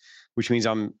guide, which means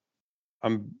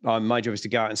my job is to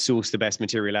go out and source the best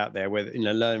material out there, whether,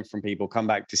 learn from people, come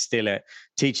back, distill it,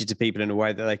 teach it to people in a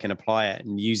way that they can apply it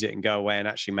and use it and go away and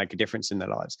actually make a difference in their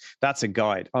lives. That's a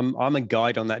guide. I'm a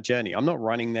guide on that journey. I'm not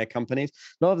running their companies.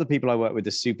 A lot of the people I work with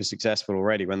are super successful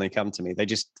already. When they come to me,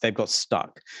 they've got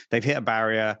stuck. They've hit a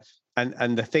barrier.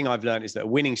 And the thing I've learned is that a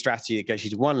winning strategy that gets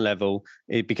you to one level,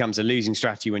 it becomes a losing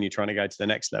strategy when you're trying to go to the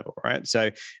next level, right?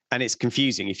 So, and it's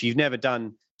confusing. If you've never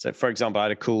done, so for example, I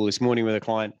had a call this morning with a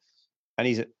client, and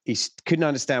he couldn't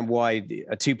understand why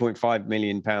a 2.5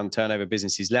 million pound turnover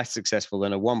business is less successful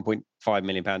than a 1.5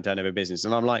 million pound turnover business.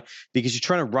 And I'm like, because you're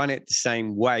trying to run it the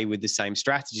same way with the same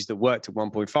strategies that worked at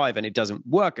 1.5, and it doesn't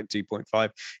work at 2.5.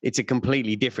 It's a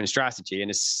completely different strategy,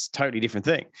 and it's a totally different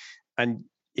thing. And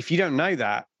if you don't know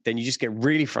that, then you just get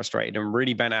really frustrated and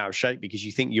really bent out of shape because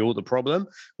you think you're the problem,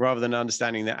 rather than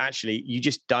understanding that actually you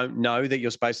just don't know that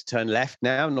you're supposed to turn left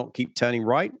now, not keep turning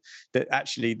right. That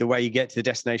actually the way you get to the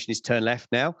destination is turn left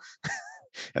now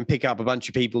and pick up a bunch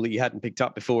of people that you hadn't picked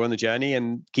up before on the journey,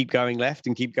 and keep going left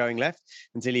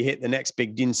until you hit the next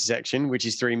big intersection, which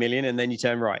is 3 million. And then you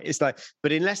turn right. It's like,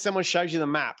 but unless someone shows you the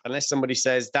map, unless somebody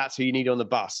says that's who you need on the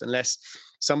bus, unless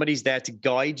somebody's there to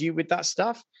guide you with that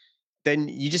stuff, then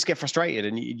you just get frustrated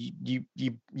and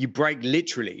you break,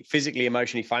 literally, physically,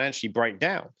 emotionally, financially break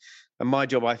down. And my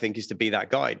job, I think, is to be that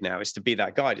guide now. It's to be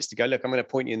that guide. It's to go, look, I'm going to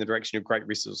point you in the direction of great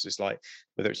resources, like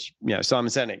whether it's,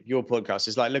 Simon Sinek, your podcast.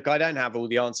 It's like, look, I don't have all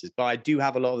the answers, but I do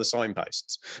have a lot of the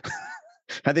signposts.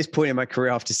 At this point in my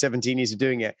career, after 17 years of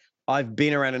doing it, I've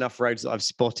been around enough roads that I've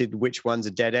spotted which ones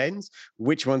are dead ends,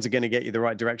 which ones are going to get you the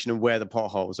right direction, and where the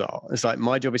potholes are. It's like,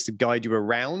 my job is to guide you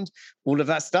around all of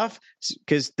that stuff,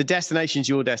 because the destination's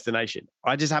your destination.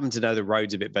 I just happen to know the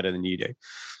roads a bit better than you do.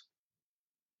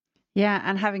 Yeah,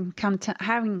 and having come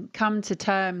to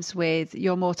terms with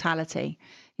your mortality,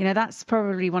 that's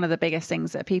probably one of the biggest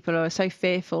things that people are so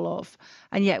fearful of.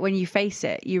 And yet, when you face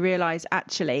it, you realize,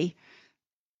 actually,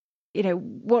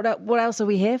 what else are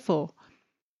we here for?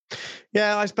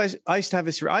 Yeah, I suppose I used to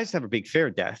have a big fear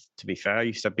of death, to be fair. I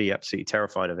used to be absolutely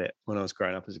terrified of it when I was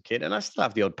growing up as a kid. And I still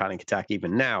have the odd panic attack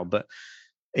even now. But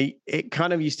it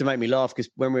kind of used to make me laugh, because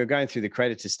when we were going through the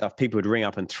creditor stuff, people would ring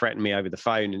up and threaten me over the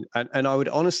phone. And I would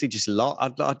honestly just laugh. I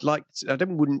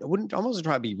wasn't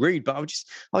trying to be rude, but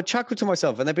I'd chuckle to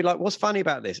myself, and they'd be like, what's funny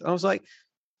about this? And I was like,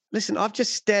 listen, I've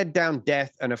just stared down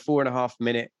death and a 4.5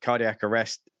 minute cardiac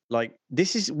arrest. Like,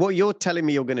 this is what you're telling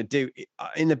me you're going to do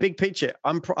in the big picture.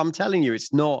 I'm telling you,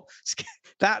 it's not.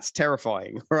 That's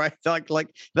terrifying, right? Like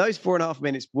those 4.5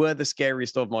 minutes were the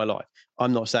scariest of my life.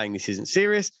 I'm not saying this isn't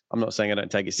serious. I'm not saying I don't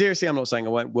take it seriously. I'm not saying I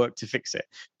won't work to fix it.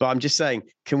 But I'm just saying,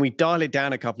 can we dial it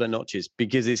down a couple of notches?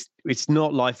 Because it's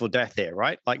not life or death here,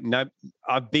 right? Like, no,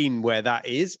 I've been where that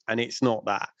is, and it's not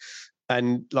that.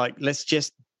 And like, let's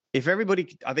just, if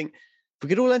everybody, I think, if we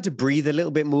could all learn to breathe a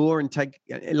little bit more and take,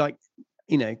 like,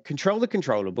 control the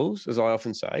controllables, as I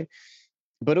often say,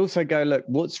 but also go,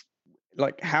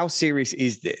 look, how serious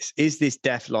is this? Is this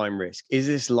death line risk? Is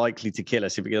this likely to kill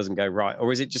us if it doesn't go right?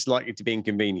 Or is it just likely to be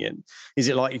inconvenient? Is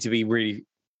it likely to be really,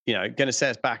 going to set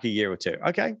us back a year or two?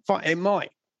 Okay, fine. It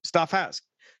might. Stuff has.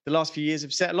 The last few years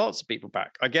have set lots of people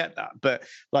back. I get that. But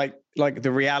like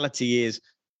the reality is,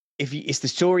 it's the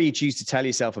story you choose to tell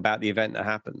yourself about the event that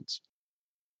happens.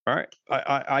 Right.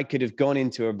 I could have gone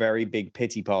into a very big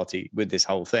pity party with this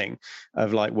whole thing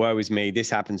of like, woe is me, this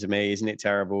happened to me, isn't it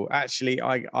terrible? Actually,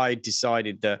 I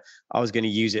decided that I was going to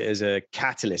use it as a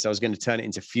catalyst. I was going to turn it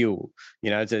into fuel.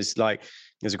 There's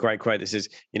a great quote that says,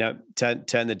 turn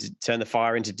the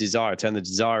fire into desire, turn the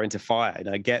desire into fire.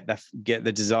 Get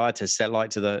the desire to set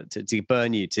light to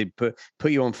burn you, to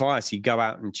put you on fire, so you go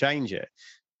out and change it.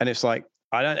 And it's like,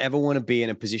 I don't ever want to be in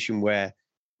a position where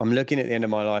I'm looking at the end of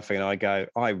my life and I go,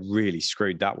 I really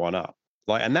screwed that one up.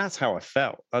 Like, and that's how I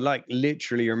felt. I like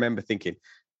literally remember thinking,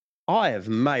 I have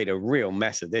made a real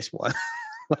mess of this one.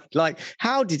 Like,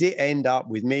 how did it end up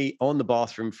with me on the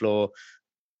bathroom floor,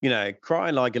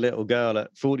 crying like a little girl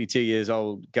at 42 years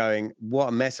old, going, what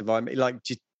a mess have I made? Like,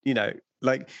 just,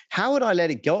 like, how would I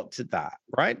let it get to that?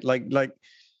 Right. Like,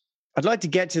 I'd like to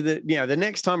get to the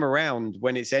next time around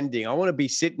when it's ending. I want to be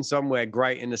sitting somewhere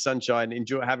great in the sunshine,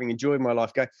 having enjoyed my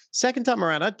life. Go, second time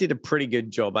around, I did a pretty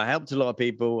good job. I helped a lot of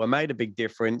people. I made a big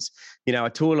difference. I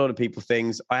taught a lot of people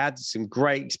things. I had some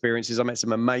great experiences. I met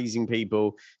some amazing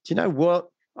people. Do you know what?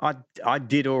 I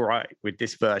did all right with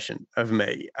this version of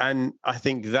me. And I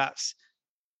think that's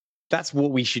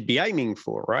what we should be aiming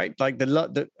for, right? Like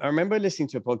I remember listening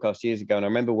to a podcast years ago, and I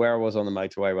remember where I was on the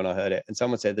motorway when I heard it. And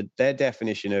someone said that their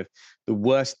definition of the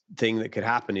worst thing that could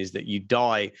happen is that you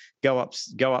die, go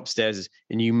upstairs,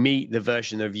 and you meet the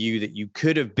version of you that you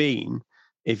could have been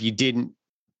if you didn't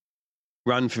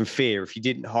run from fear, if you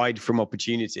didn't hide from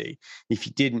opportunity, if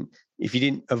you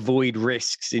didn't avoid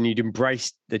risks and you'd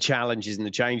embrace the challenges and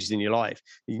the changes in your life,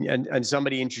 and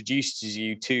somebody introduces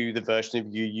you to the version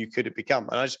of you could have become.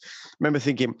 And I just remember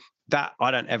thinking that I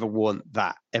don't ever want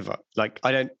that ever. Like,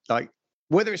 I don't, like,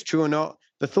 whether it's true or not,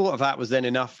 the thought of that was then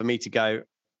enough for me to go,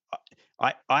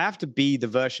 I have to be the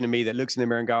version of me that looks in the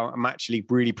mirror and go, I'm actually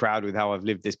really proud with how I've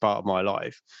lived this part of my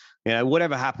life.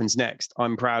 Whatever happens next,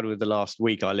 I'm proud with the last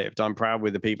week I lived. I'm proud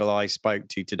with the people I spoke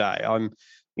to today.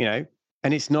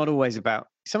 And it's not always about,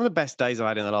 some of the best days I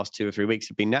had in the last 2 or 3 weeks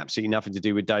have been absolutely nothing to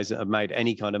do with days that have made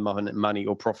any kind of money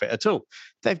or profit at all.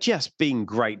 They've just been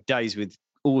great days with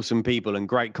awesome people and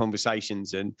great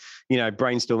conversations and,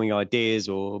 brainstorming ideas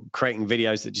or creating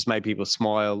videos that just made people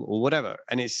smile or whatever.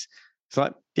 And it's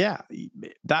like, yeah,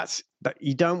 that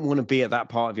you don't want to be at that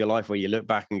part of your life where you look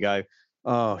back and go,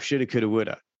 oh, shoulda, coulda,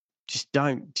 woulda.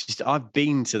 I've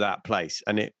been to that place,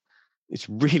 and it's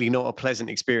really not a pleasant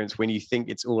experience when you think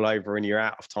it's all over and you're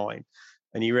out of time,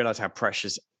 and you realize how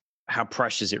precious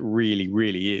it really,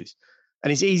 really is.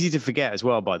 And it's easy to forget as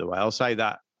well, by the way. I'll say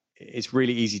that it's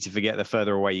really easy to forget the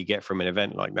further away you get from an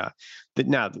event like that. That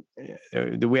now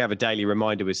we have a daily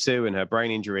reminder with Sue and her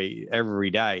brain injury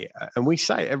every day. And we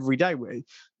say every day,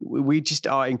 we just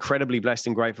are incredibly blessed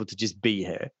and grateful to just be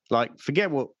here. Like,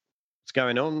 forget what's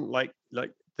going on.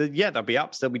 There'll be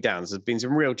ups, there'll be downs. There's been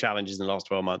some real challenges in the last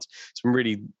 12 months, some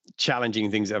really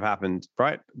challenging things that have happened,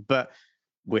 right? But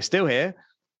we're still here.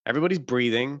 Everybody's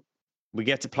breathing. We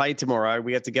get to play tomorrow.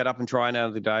 We get to get up and try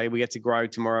another day. We get to grow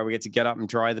tomorrow. We get to get up and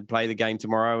play the game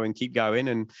tomorrow and keep going.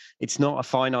 And it's not a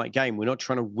finite game. We're not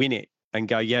trying to win it and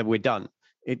go, yeah, we're done.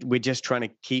 We're just trying to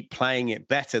keep playing it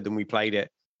better than we played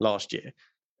it last year.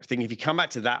 I think if you come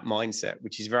back to that mindset,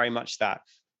 which is very much that,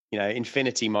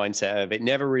 infinity mindset of it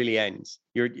never really ends.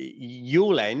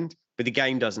 You'll end, but the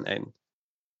game doesn't end.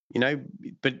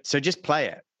 But so just play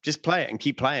it and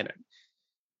keep playing it.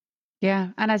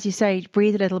 Yeah, and as you say,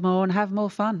 breathe a little more and have more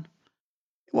fun.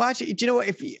 Well, actually, do you know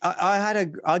what?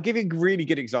 I'll give you a really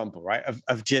good example, right?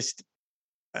 Of just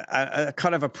a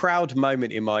kind of a proud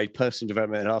moment in my personal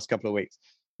development in the last couple of weeks.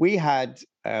 We had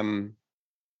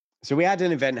we had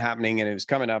an event happening and it was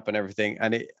coming up and everything.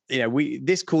 And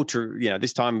this quarter,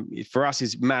 this time for us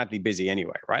is madly busy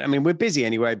anyway, right? I mean, we're busy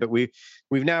anyway, but we've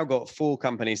now got 4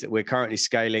 companies that we're currently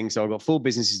scaling. So I've got 4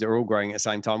 businesses that are all growing at the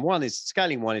same time. One is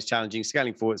challenging.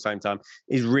 Scaling 4 at the same time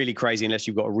is really crazy unless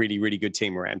you've got a really, really good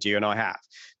team around you. And I have.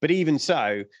 But even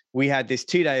so, we had this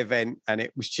 2-day event and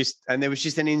there was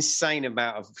just an insane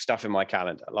amount of stuff in my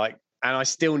calendar. And I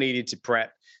still needed to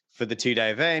prep for the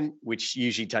 2-day event, which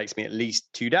usually takes me at least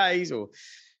 2 days or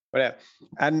whatever.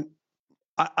 And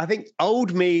I think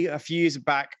old me a few years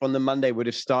back on the Monday would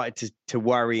have started to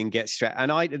worry and get stressed.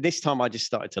 And this time I just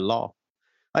started to laugh.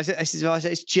 I said,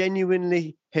 it's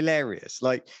genuinely hilarious.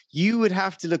 Like, you would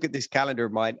have to look at this calendar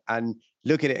of mine and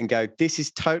look at it and go, this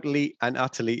is totally and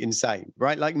utterly insane,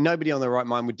 right? Like, nobody on their right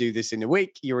mind would do this in a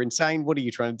week. You're insane. What are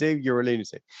you trying to do? You're a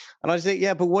lunatic. And I just think,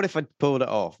 yeah, but what if I pulled it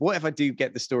off? What if I do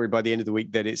get the story by the end of the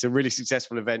week that it's a really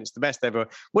successful event? It's the best ever.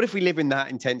 What if we live in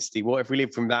that intensity? What if we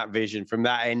live from that vision, from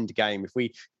that end game?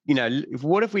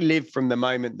 What if we live from the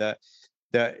moment that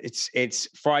it's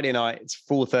Friday night, it's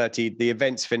 4:30, the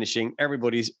event's finishing,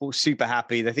 everybody's all super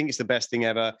happy, they think it's the best thing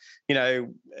ever,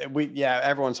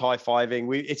 everyone's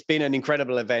high-fiving, it's been an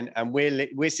incredible event, and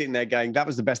we're sitting there going, that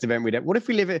was the best event we did. What if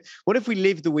we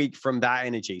live the week from that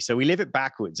energy? So we live it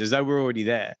backwards as though we're already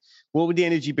there. What would the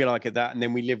energy be like at that? And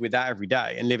then we live with that every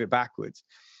day and live it backwards.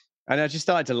 And I just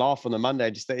started to laugh on the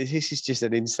Monday. Just this is just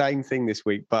an insane thing this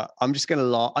week, but I'm just going to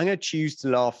laugh. I'm going to choose to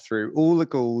laugh through all the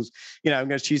calls. I'm going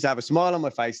to choose to have a smile on my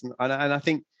face. And I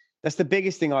think that's the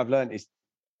biggest thing I've learned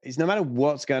is no matter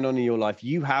what's going on in your life,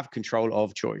 you have control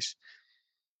of choice.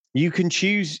 You can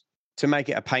choose to make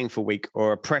it a painful week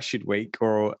or a pressured week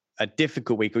or a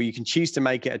difficult week, or you can choose to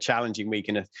make it a challenging week.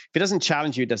 And if it doesn't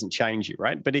challenge you, it doesn't change you,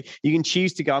 right? But you can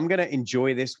choose to go, I'm going to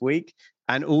enjoy this week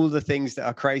and all the things that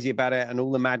are crazy about it and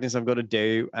all the madness I've got to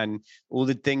do and all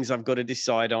the things I've got to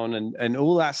decide on and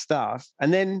all that stuff.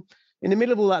 And then in the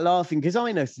middle of all that laughing, because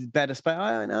I know it's better space,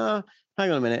 I know, hang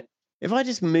on a minute. If I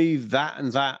just move that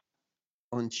and that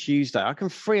on Tuesday, I can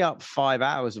free up 5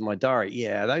 hours of my diary.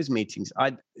 Yeah, those meetings,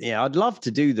 I'd love to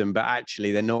do them, but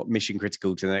actually they're not mission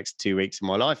critical to the next 2 weeks of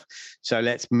my life. So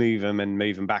let's move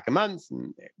them back a month,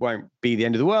 and it won't be the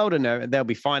end of the world. And they'll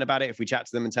be fine about it if we chat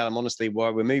to them and tell them honestly why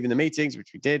we're moving the meetings,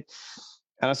 which we did.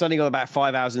 And I suddenly got about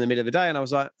 5 hours in the middle of the day, and I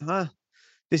was like,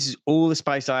 this is all the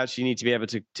space I actually need to be able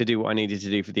to do what I needed to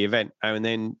do for the event. And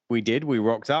then we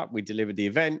rocked up, we delivered the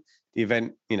event. The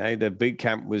event, the boot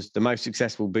camp was the most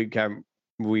successful boot camp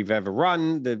we've ever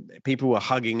run. The people were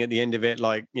hugging at the end of it,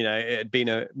 like, it had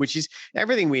been which is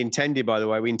everything we intended, by the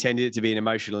way. We intended it to be an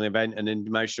emotional event and an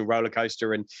emotional roller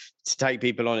coaster, and to take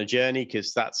people on a journey,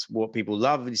 because that's what people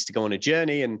love, is to go on a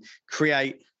journey and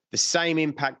create the same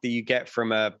impact that you get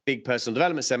from a big personal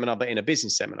development seminar, but in a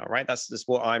business seminar, right? That's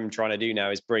what I'm trying to do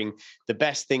now, is bring the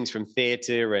best things from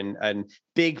theater and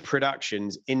big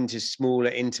productions into smaller,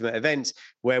 intimate events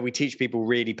where we teach people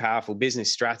really powerful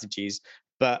business strategies,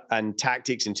 and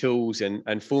tactics and tools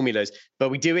and formulas, but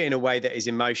we do it in a way that is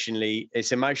emotionally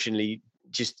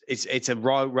just, it's a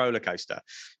roller coaster.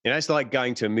 It's like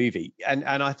going to a movie. And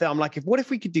I'm like, what if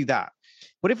we could do that?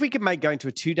 What if we could make going to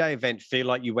a 2-day event feel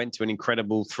like you went to an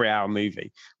incredible 3-hour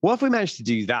movie? What if we managed to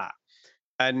do that?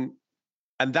 And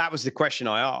that was the question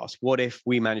I asked. What if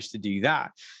we managed to do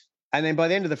that? And then by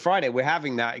the end of the Friday, we're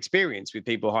having that experience with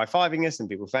people high-fiving us and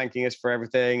people thanking us for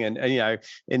everything. And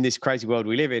in this crazy world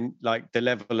we live in, like, the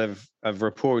level of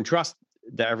rapport and trust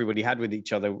that everybody had with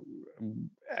each other,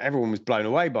 everyone was blown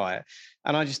away by it.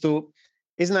 And I just thought,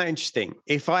 isn't that interesting?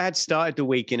 If I had started the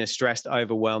week in a stressed,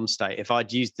 overwhelmed state, if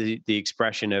I'd used the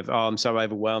expression of, I'm so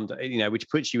overwhelmed, which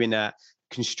puts you in that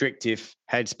constrictive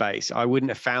headspace, I wouldn't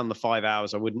have found the 5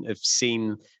 hours. I wouldn't have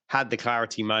had the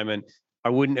clarity moment. I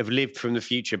wouldn't have lived from the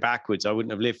future backwards. I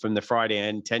wouldn't have lived from the Friday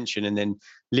intention and then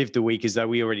lived the week as though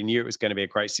we already knew it was going to be a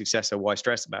great success. So why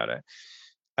stress about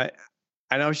it?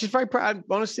 And I was just very proud.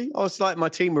 Honestly, I was like, my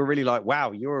team were really like,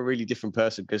 wow, you're a really different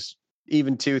person, because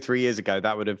even 2 or 3 years ago,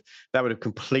 that would have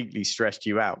completely stressed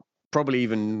you out, probably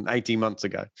even 18 months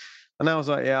ago. And I was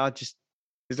like, yeah,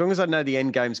 as long as I know the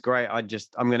end game's great, I'm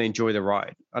going to enjoy the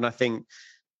ride. And I think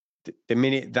the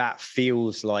minute that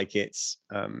feels like it's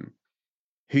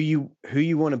who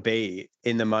you want to be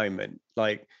in the moment,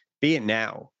 like, be it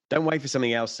now. Don't wait for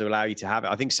something else to allow you to have it.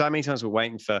 I think so many times we're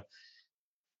waiting for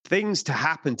things to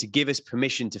happen to give us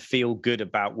permission to feel good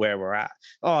about where we're at.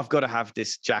 Oh, I've got to have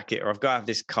this jacket, or I've got to have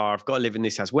this car, I've got to live in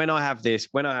this house. When I have this,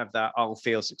 when I have that, I'll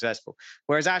feel successful.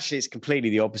 Whereas actually it's completely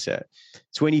the opposite.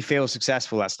 It's when you feel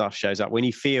successful, that stuff shows up. When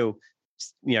you feel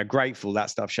grateful, that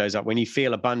stuff shows up. When you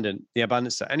feel abundant, the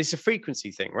abundance. And it's a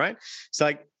frequency thing, right? It's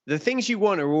like the things you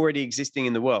want are already existing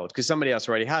in the world because somebody else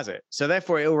already has it. So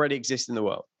therefore it already exists in the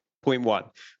world. Point one.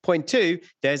 Point two,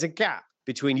 there's a gap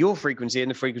between your frequency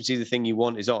and the frequency the thing you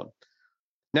want is on.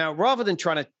 Now, rather than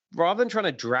trying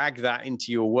to drag that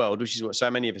into your world, which is what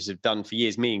so many of us have done for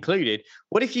years, me included,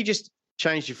 what if you just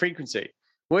changed your frequency?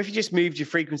 What if you just moved your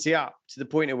frequency up to the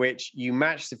point at which you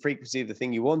match the frequency of the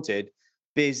thing you wanted,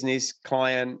 business,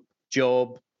 client,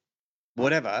 job,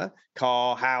 whatever,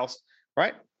 car, house,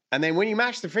 right? And then when you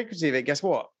match the frequency of it, guess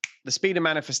what? The speed of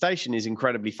manifestation is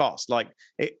incredibly fast. Like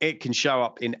it can show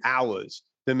up in hours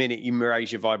the minute you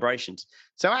raise your vibrations.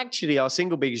 So actually our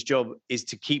single biggest job is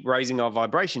to keep raising our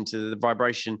vibration to the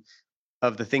vibration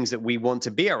of the things that we want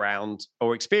to be around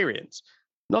or experience.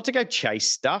 Not to go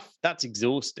chase stuff. That's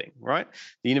exhausting, right?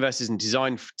 The universe isn't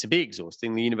designed to be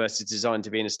exhausting. The universe is designed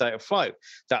to be in a state of flow.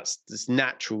 That's this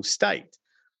natural state.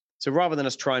 So rather than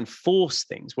us try and force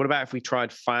things, what about if we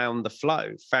found the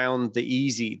flow, found the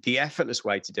easy, the effortless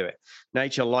way to do it?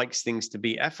 Nature likes things to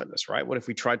be effortless, right? What if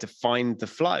we tried to find the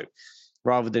flow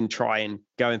rather than try and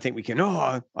go and think we can,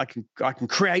 I can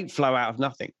create flow out of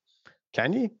nothing?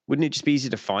 Can you? Wouldn't it just be easy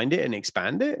to find it and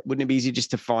expand it? Wouldn't it be easy just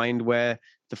to find where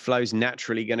the flow's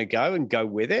naturally going to go and go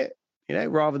with it?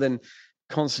 Rather than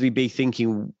constantly be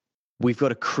thinking we've got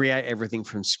to create everything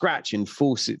from scratch and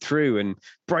force it through and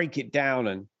break it down.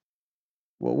 And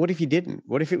well, what if you didn't?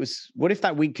 What if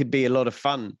that week could be a lot of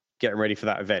fun getting ready for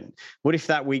that event? What if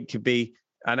that week could be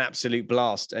an absolute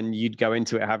blast and you'd go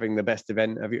into it having the best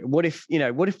event of your, what if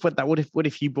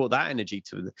you brought that energy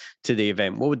to the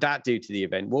event? What would that do to the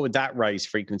event? What would that raise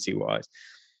frequency wise?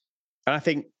 And I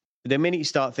think the minute you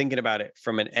start thinking about it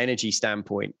from an energy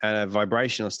standpoint and a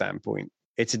vibrational standpoint,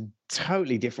 it's a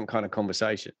totally different kind of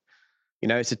conversation. You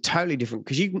know, it's a totally different,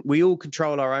 because we all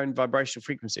control our own vibrational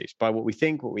frequencies by what we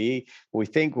think, what we eat, what we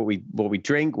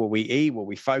drink, what we eat, what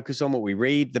we focus on, what we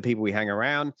read, the people we hang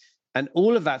around. And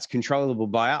all of that's controllable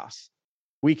by us.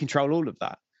 We control all of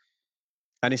that.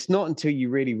 And it's not until you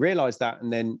really realize that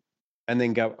and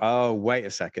then go, oh, wait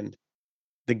a second.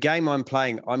 The game I'm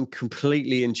playing, I'm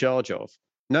completely in charge of.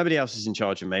 Nobody else is in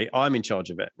charge of me. I'm in charge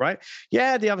of it, right?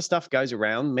 Yeah, the other stuff goes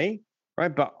around me,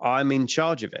 right? But I'm in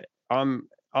charge of it.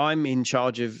 I'm in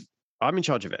charge of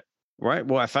it, right?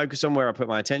 What I focus on, where I put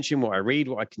my attention, what I read,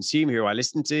 what I consume, who I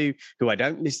listen to, who I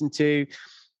don't listen to.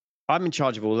 I'm in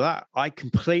charge of all of that. I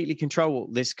completely control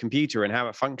this computer and how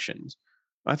it functions.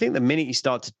 I think the minute you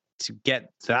start to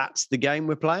get that's the game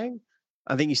we're playing,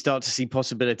 I think you start to see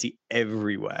possibility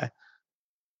everywhere.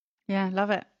 Yeah, love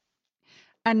it.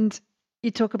 And you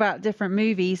talk about different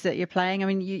movies that you're playing. I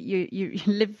mean, you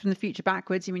live from the future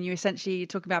backwards. I mean, you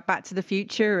talk about Back to the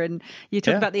Future, and you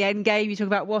talk about the End Game. You talk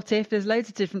about What If. There's loads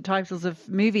of different titles of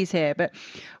movies here. But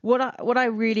what I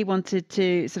really wanted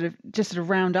to sort of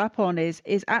round up on is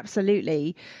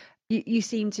absolutely, you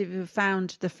seem to have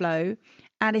found the flow.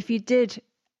 And if you did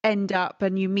end up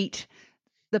and you meet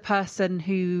the person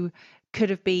who could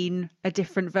have been a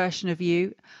different version of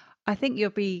you, I think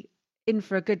you'll be in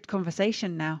for a good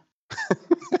conversation now.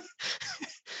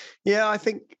 Yeah, I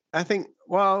think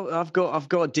well, I've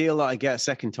got a deal that I get a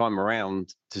second time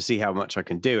around to see how much I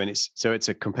can do, and it's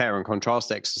a compare and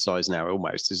contrast exercise now.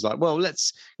 Almost, it's like, well,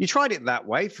 you tried it that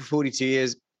way for 42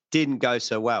 years, didn't go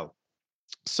so well.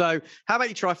 So how about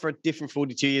you try for a different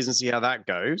 42 years and see how that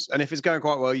goes? And if it's going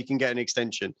quite well, you can get an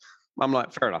extension. I'm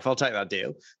like, fair enough, I'll take that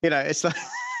deal. You know, it's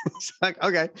like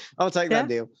okay, I'll take that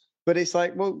deal. But it's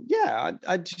like, well, yeah,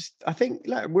 I think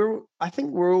like we're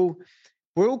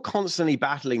all constantly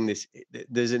battling this.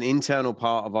 There's an internal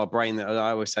part of our brain that I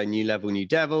always say, new level, new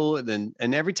devil. And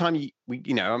every time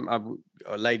I'm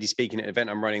a lady speaking at an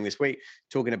event I'm running this week,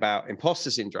 talking about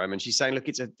imposter syndrome, and she's saying, look,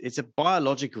 it's a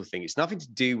biological thing. It's nothing to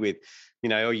do with,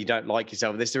 oh, you don't like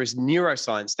yourself. There is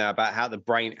neuroscience now about how the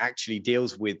brain actually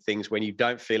deals with things when you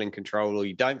don't feel in control or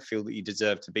you don't feel that you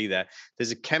deserve to be there.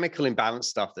 There's a chemical imbalance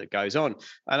stuff that goes on,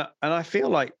 and I feel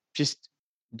like just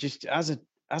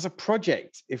as a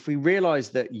project, if we realize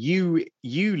that you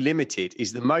limited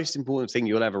is the most important thing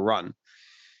you'll ever run.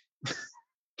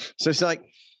 So it's like,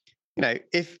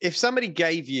 if somebody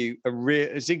gave you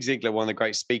Zig Ziglar, one of the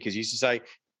great speakers, used to say,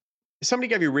 if somebody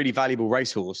gave you a really valuable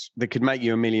racehorse that could make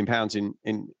you £1 million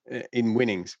in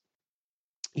winnings,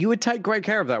 you would take great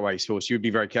care of that racehorse. You would be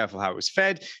very careful how it was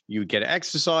fed. You would get it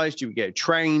exercised. You would get it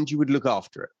trained. You would look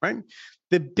after it, right?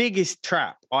 The biggest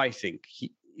trap, I think,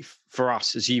 for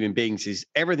us as human beings is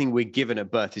everything we're given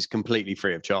at birth is completely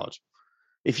free of charge.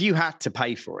 If you had to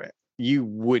pay for it, you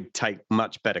would take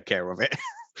much better care of it.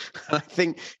 I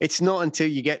think it's not until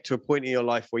you get to a point in your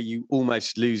life where you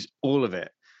almost lose all of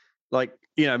it. Like,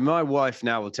 my wife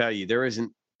now will tell you there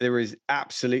is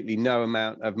absolutely no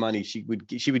amount of money she would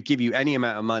give you any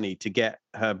amount of money to get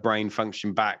her brain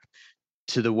function back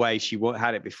to the way she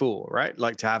had it before, right?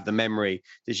 Like to have the memory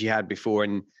that she had before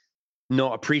and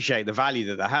not appreciate the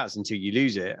value that has until you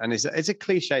lose it. And it's a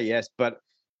cliche, yes, but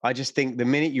I just think the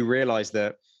minute you realize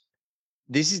that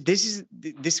this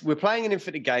we're playing an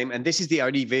infinite game and this is the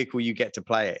only vehicle you get to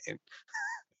play it in,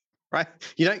 right?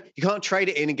 You can't trade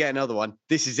it in and get another one.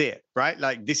 This is it, right?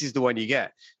 Like this is the one you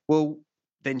get. Well,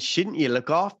 then shouldn't you look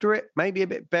after it maybe a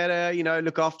bit better,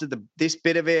 look after this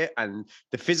bit of it and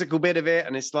the physical bit of it?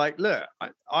 And it's like, look,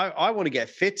 I want to get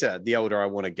fitter the older I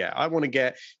want to get. I want to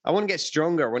get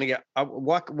stronger. I want to get,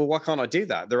 why can't I do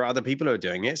that? There are other people who are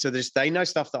doing it. So they know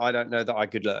stuff that I don't know that I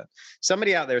could learn.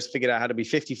 Somebody out there has figured out how to be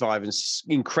 55 and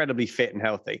incredibly fit and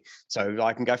healthy. So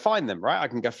I can go find them, right? I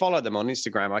can go follow them on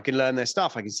Instagram. I can learn their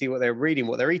stuff. I can see what they're reading,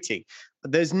 what they're eating.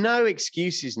 There's no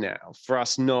excuses now for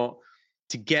us not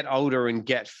to get older and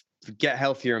get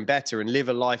healthier and better and live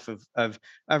a life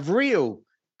of real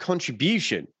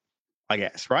contribution, I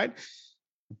guess, right?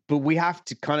 But we have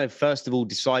to kind of first of all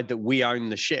decide that we own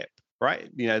the ship, right?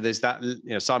 There's that,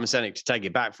 Simon Sinek, to take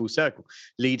it back full circle,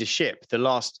 leadership.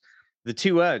 The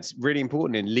two words really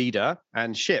important in leader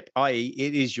and ship, i.e.,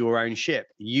 it is your own ship.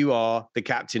 You are the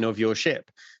captain of your ship,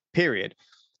 period.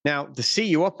 Now, the sea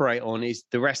you operate on is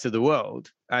the rest of the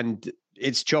world, and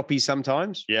it's choppy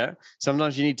sometimes. Yeah.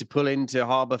 Sometimes you need to pull into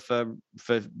harbor for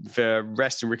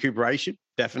rest and recuperation.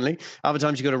 Definitely. Other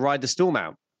times you got to ride the storm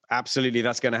out. Absolutely.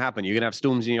 That's going to happen. You're going to have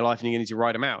storms in your life and you're going to need to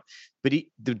ride them out. But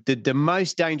the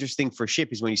most dangerous thing for a ship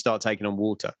is when you start taking on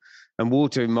water. And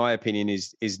water, in my opinion,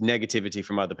 is negativity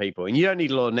from other people. And you don't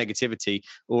need a lot of negativity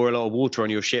or a lot of water on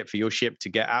your ship for your ship to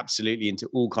get absolutely into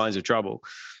all kinds of trouble.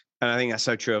 And I think that's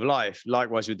so true of life.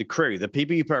 Likewise with the crew, the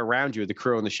people you put around you are the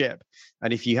crew on the ship.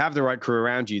 And if you have the right crew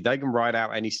around you, they can ride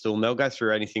out any storm. They'll go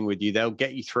through anything with you. They'll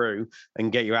get you through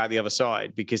and get you out the other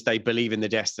side because they believe in the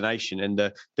destination and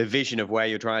the vision of where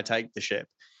you're trying to take the ship.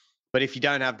 But if you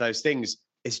don't have those things,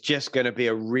 it's just going to be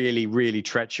a really, really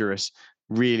treacherous,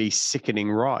 really sickening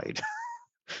ride.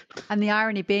 And the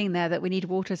irony being there that we need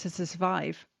water to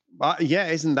survive. Yeah,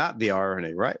 isn't that the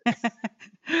irony, right?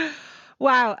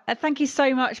 Wow. Thank you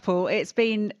so much, Paul. It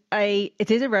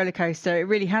is a roller coaster. It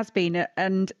really has been.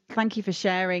 And thank you for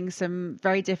sharing some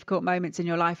very difficult moments in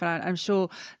your life. And I'm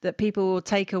sure that people will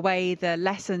take away the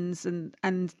lessons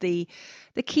and the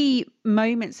key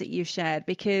moments that you've shared,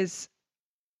 because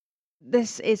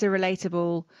this is a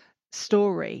relatable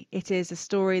story. It is a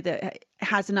story that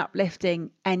has an uplifting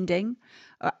ending,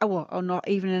 or not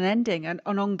even an ending, an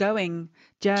ongoing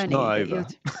journey. It's not over.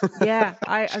 Yeah,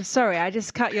 I'm sorry, I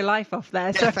just cut your life off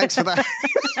there. Yeah, thanks for that.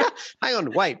 Hang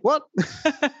on, wait, what?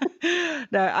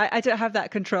 No, I don't have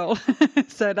that control,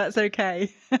 so that's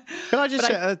okay. Can I just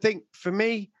say, I think for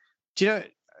me, do you know,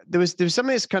 there was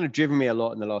something that's kind of driven me a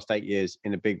lot in the last 8 years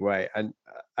in a big way. And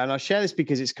I share this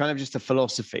because it's kind of just a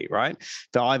philosophy, right,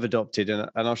 that I've adopted. And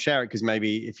I'll share it because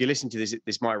maybe if you listen to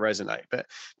this might resonate. But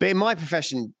in my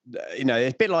profession, you know,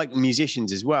 it's a bit like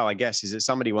musicians as well, I guess, is that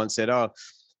somebody once said, oh,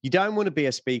 you don't want to be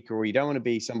a speaker or you don't want to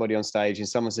be somebody on stage. And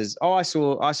someone says, oh, I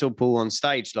saw Paul on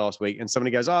stage last week. And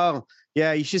somebody goes, oh,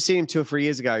 yeah, you should see him 2 or 3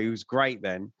 years ago. He was great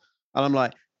then. And I'm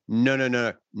like,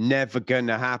 no, never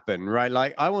gonna happen, right?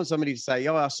 Like, I want somebody to say,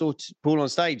 oh, I saw Paul on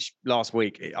stage last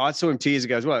week. I saw him 2 years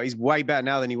ago as well. He's way better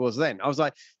now than he was then. I was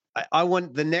like, I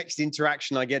want the next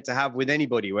interaction I get to have with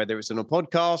anybody, whether it's on a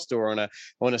podcast or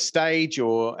on a stage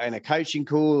or in a coaching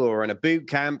call or in a boot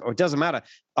camp, or it doesn't matter.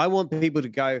 I want people to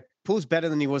go, Paul's better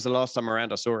than he was the last time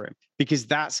around I saw him, because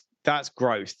that's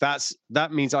growth.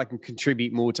 That means I can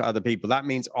contribute more to other people. That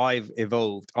means I've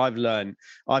evolved, I've learned,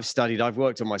 I've studied, I've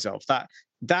worked on myself.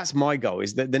 That's my goal,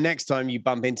 is that the next time you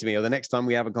bump into me or the next time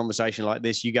we have a conversation like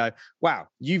this, you go, wow,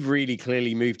 you've really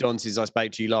clearly moved on since I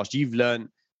spoke to you last. You've learned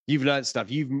stuff.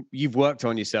 You've worked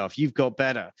on yourself. You've got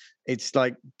better. It's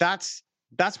like, that's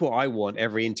what I want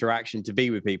every interaction to be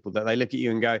with people, that they look at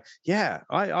you and go, yeah,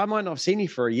 I might not have seen you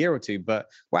for a year or two, but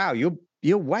wow,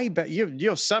 you're way better.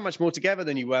 You're so much more together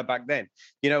than you were back then,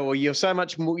 you know, or you're so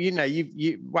much more, you know,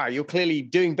 wow, you're clearly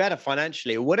doing better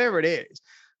financially or whatever it is.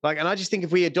 Like, and I just think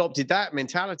if we adopted that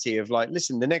mentality of like,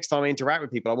 listen, the next time I interact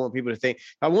with people, I want people to think,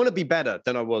 I want to be better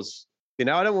than I was. You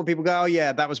know, I don't want people to go, oh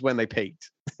yeah, that was when they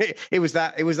peaked. it was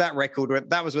that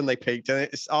record. That was when they peaked. And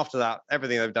it's after that,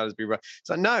 everything they've done has been right.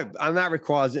 So no, and that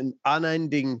requires an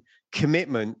unending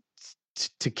commitment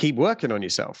to keep working on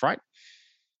yourself, right?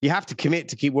 You have to commit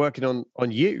to keep working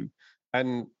on you.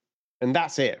 And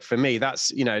that's it for me.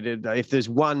 That's, you know, if there's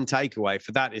one takeaway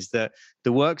for that, is that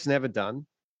the work's never done.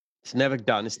 It's never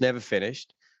done. It's never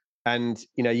finished. And,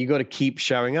 you know, you got to keep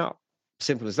showing up.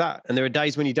 Simple as that. And there are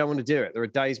days when you don't want to do it. There are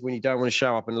days when you don't want to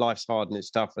show up and life's hard and it's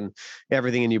tough and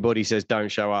everything in your body says, don't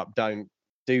show up, don't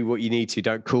do what you need to,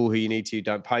 don't call who you need to,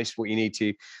 don't post what you need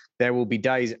to. There will be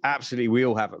days. Absolutely. We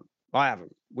all have them. I have them.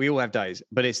 We all have days,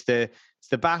 but it's the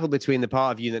battle between the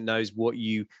part of you that knows what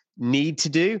you need to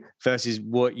do versus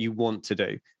what you want to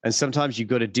do. And sometimes you've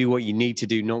got to do what you need to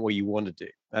do, not what you want to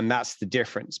do. And that's the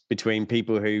difference between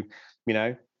people who, you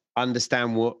know,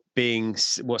 understand what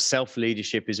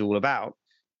self-leadership is all about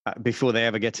before they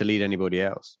ever get to lead anybody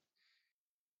else.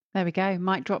 There we go.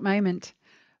 Mic drop moment.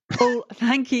 Paul,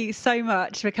 thank you so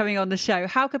much for coming on the show.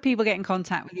 How could people get in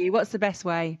contact with you? What's the best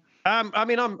way? I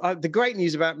mean, the great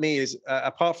news about me is,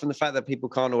 apart from the fact that people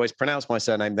can't always pronounce my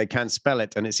surname, they can spell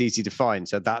it and it's easy to find.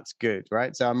 So that's good,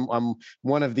 right? So I'm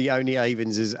one of the only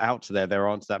Avinses out there. There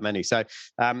aren't that many. So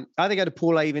either go to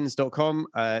paulavins.com.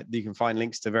 You can find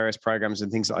links to various programs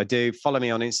and things that I do. Follow me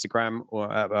on Instagram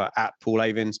or at Paul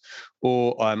Avins,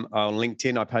 or on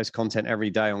LinkedIn. I post content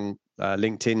every day on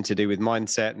LinkedIn to do with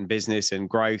mindset and business and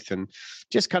growth and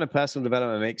just kind of personal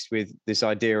development mixed with this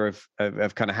idea of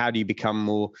kind of how do you become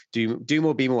more, do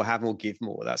more, be more, have more, give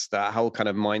more. That's that whole kind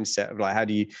of mindset of like, how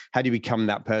do you become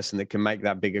that person that can make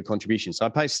that bigger contribution? So I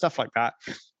post stuff like that.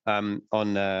 on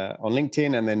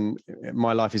LinkedIn, and then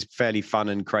my life is fairly fun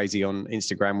and crazy on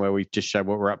Instagram, where we just show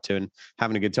what we're up to and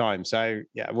having a good time. So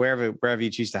yeah, wherever you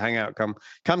choose to hang out, come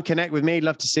connect with me.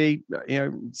 Love to see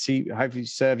hopefully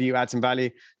serve you, add some value.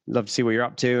 Love to see what you're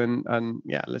up to, and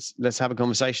yeah, let's have a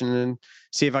conversation and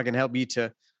see if I can help you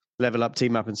to level up,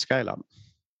 team up, and scale up.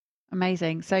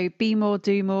 Amazing. So be more,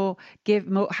 do more, give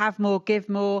more, have more, give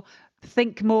more,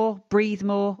 think more, breathe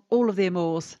more, all of the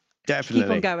amores. Definitely.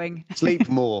 Keep on going. Sleep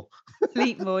more.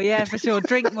 Sleep more, yeah, for sure.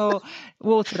 Drink more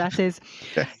water, that is.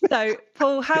 So,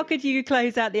 Paul, how could you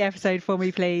close out the episode for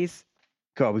me, please?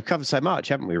 God, we've covered so much,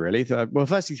 haven't we, really? Well,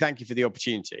 firstly, thank you for the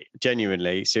opportunity.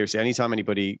 Genuinely, seriously, anytime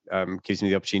anybody gives me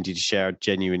the opportunity to share, I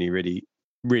genuinely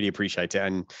really appreciate it.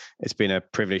 And it's been a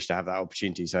privilege to have that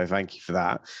opportunity. So thank you for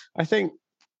that. I think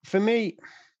for me,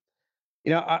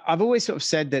 I've always sort of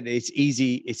said that it's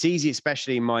easy,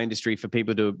 especially in my industry, for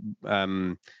people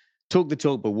to talk the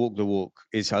talk, but walk the walk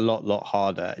is a lot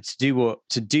harder. It's to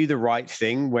do the right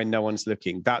thing when no one's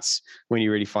looking. That's when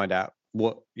you really find out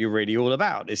what you're really all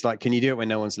about. It's like, can you do it when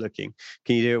no one's looking?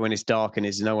 Can you do it when it's dark and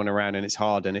there's no one around and it's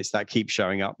hard, and it's that keep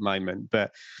showing up moment?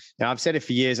 But now, I've said it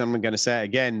for years, I'm going to say it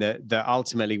again, that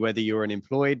ultimately, whether you're an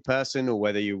employed person or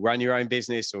whether you run your own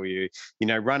business or you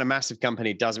run a massive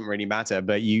company, it doesn't really matter,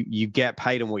 but you get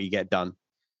paid on what you get done.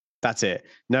 That's it.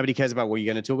 Nobody cares about what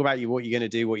you're going to talk about, what you're going to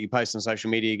do, what you post on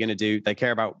social media you're going to do. They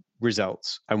care about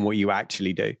results and what you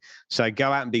actually do. So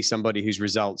go out and be somebody whose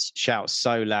results shout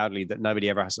so loudly that nobody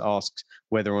ever has to ask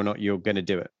whether or not you're going to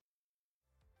do it.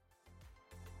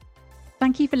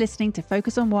 Thank you for listening to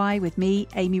Focus on Why with me,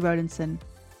 Amy Rowlandson.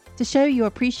 To show your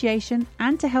appreciation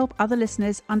and to help other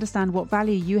listeners understand what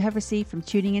value you have received from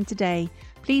tuning in today,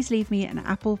 please leave me an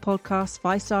Apple Podcasts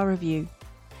 5-star review.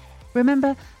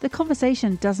 Remember, the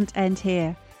conversation doesn't end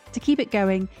here. To keep it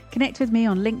going, connect with me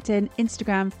on LinkedIn,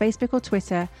 Instagram, Facebook or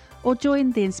Twitter, or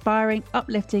join the inspiring,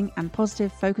 uplifting and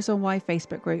positive Focus on Why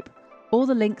Facebook group. All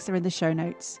the links are in the show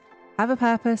notes. Have a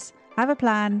purpose, have a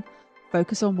plan,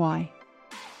 focus on why.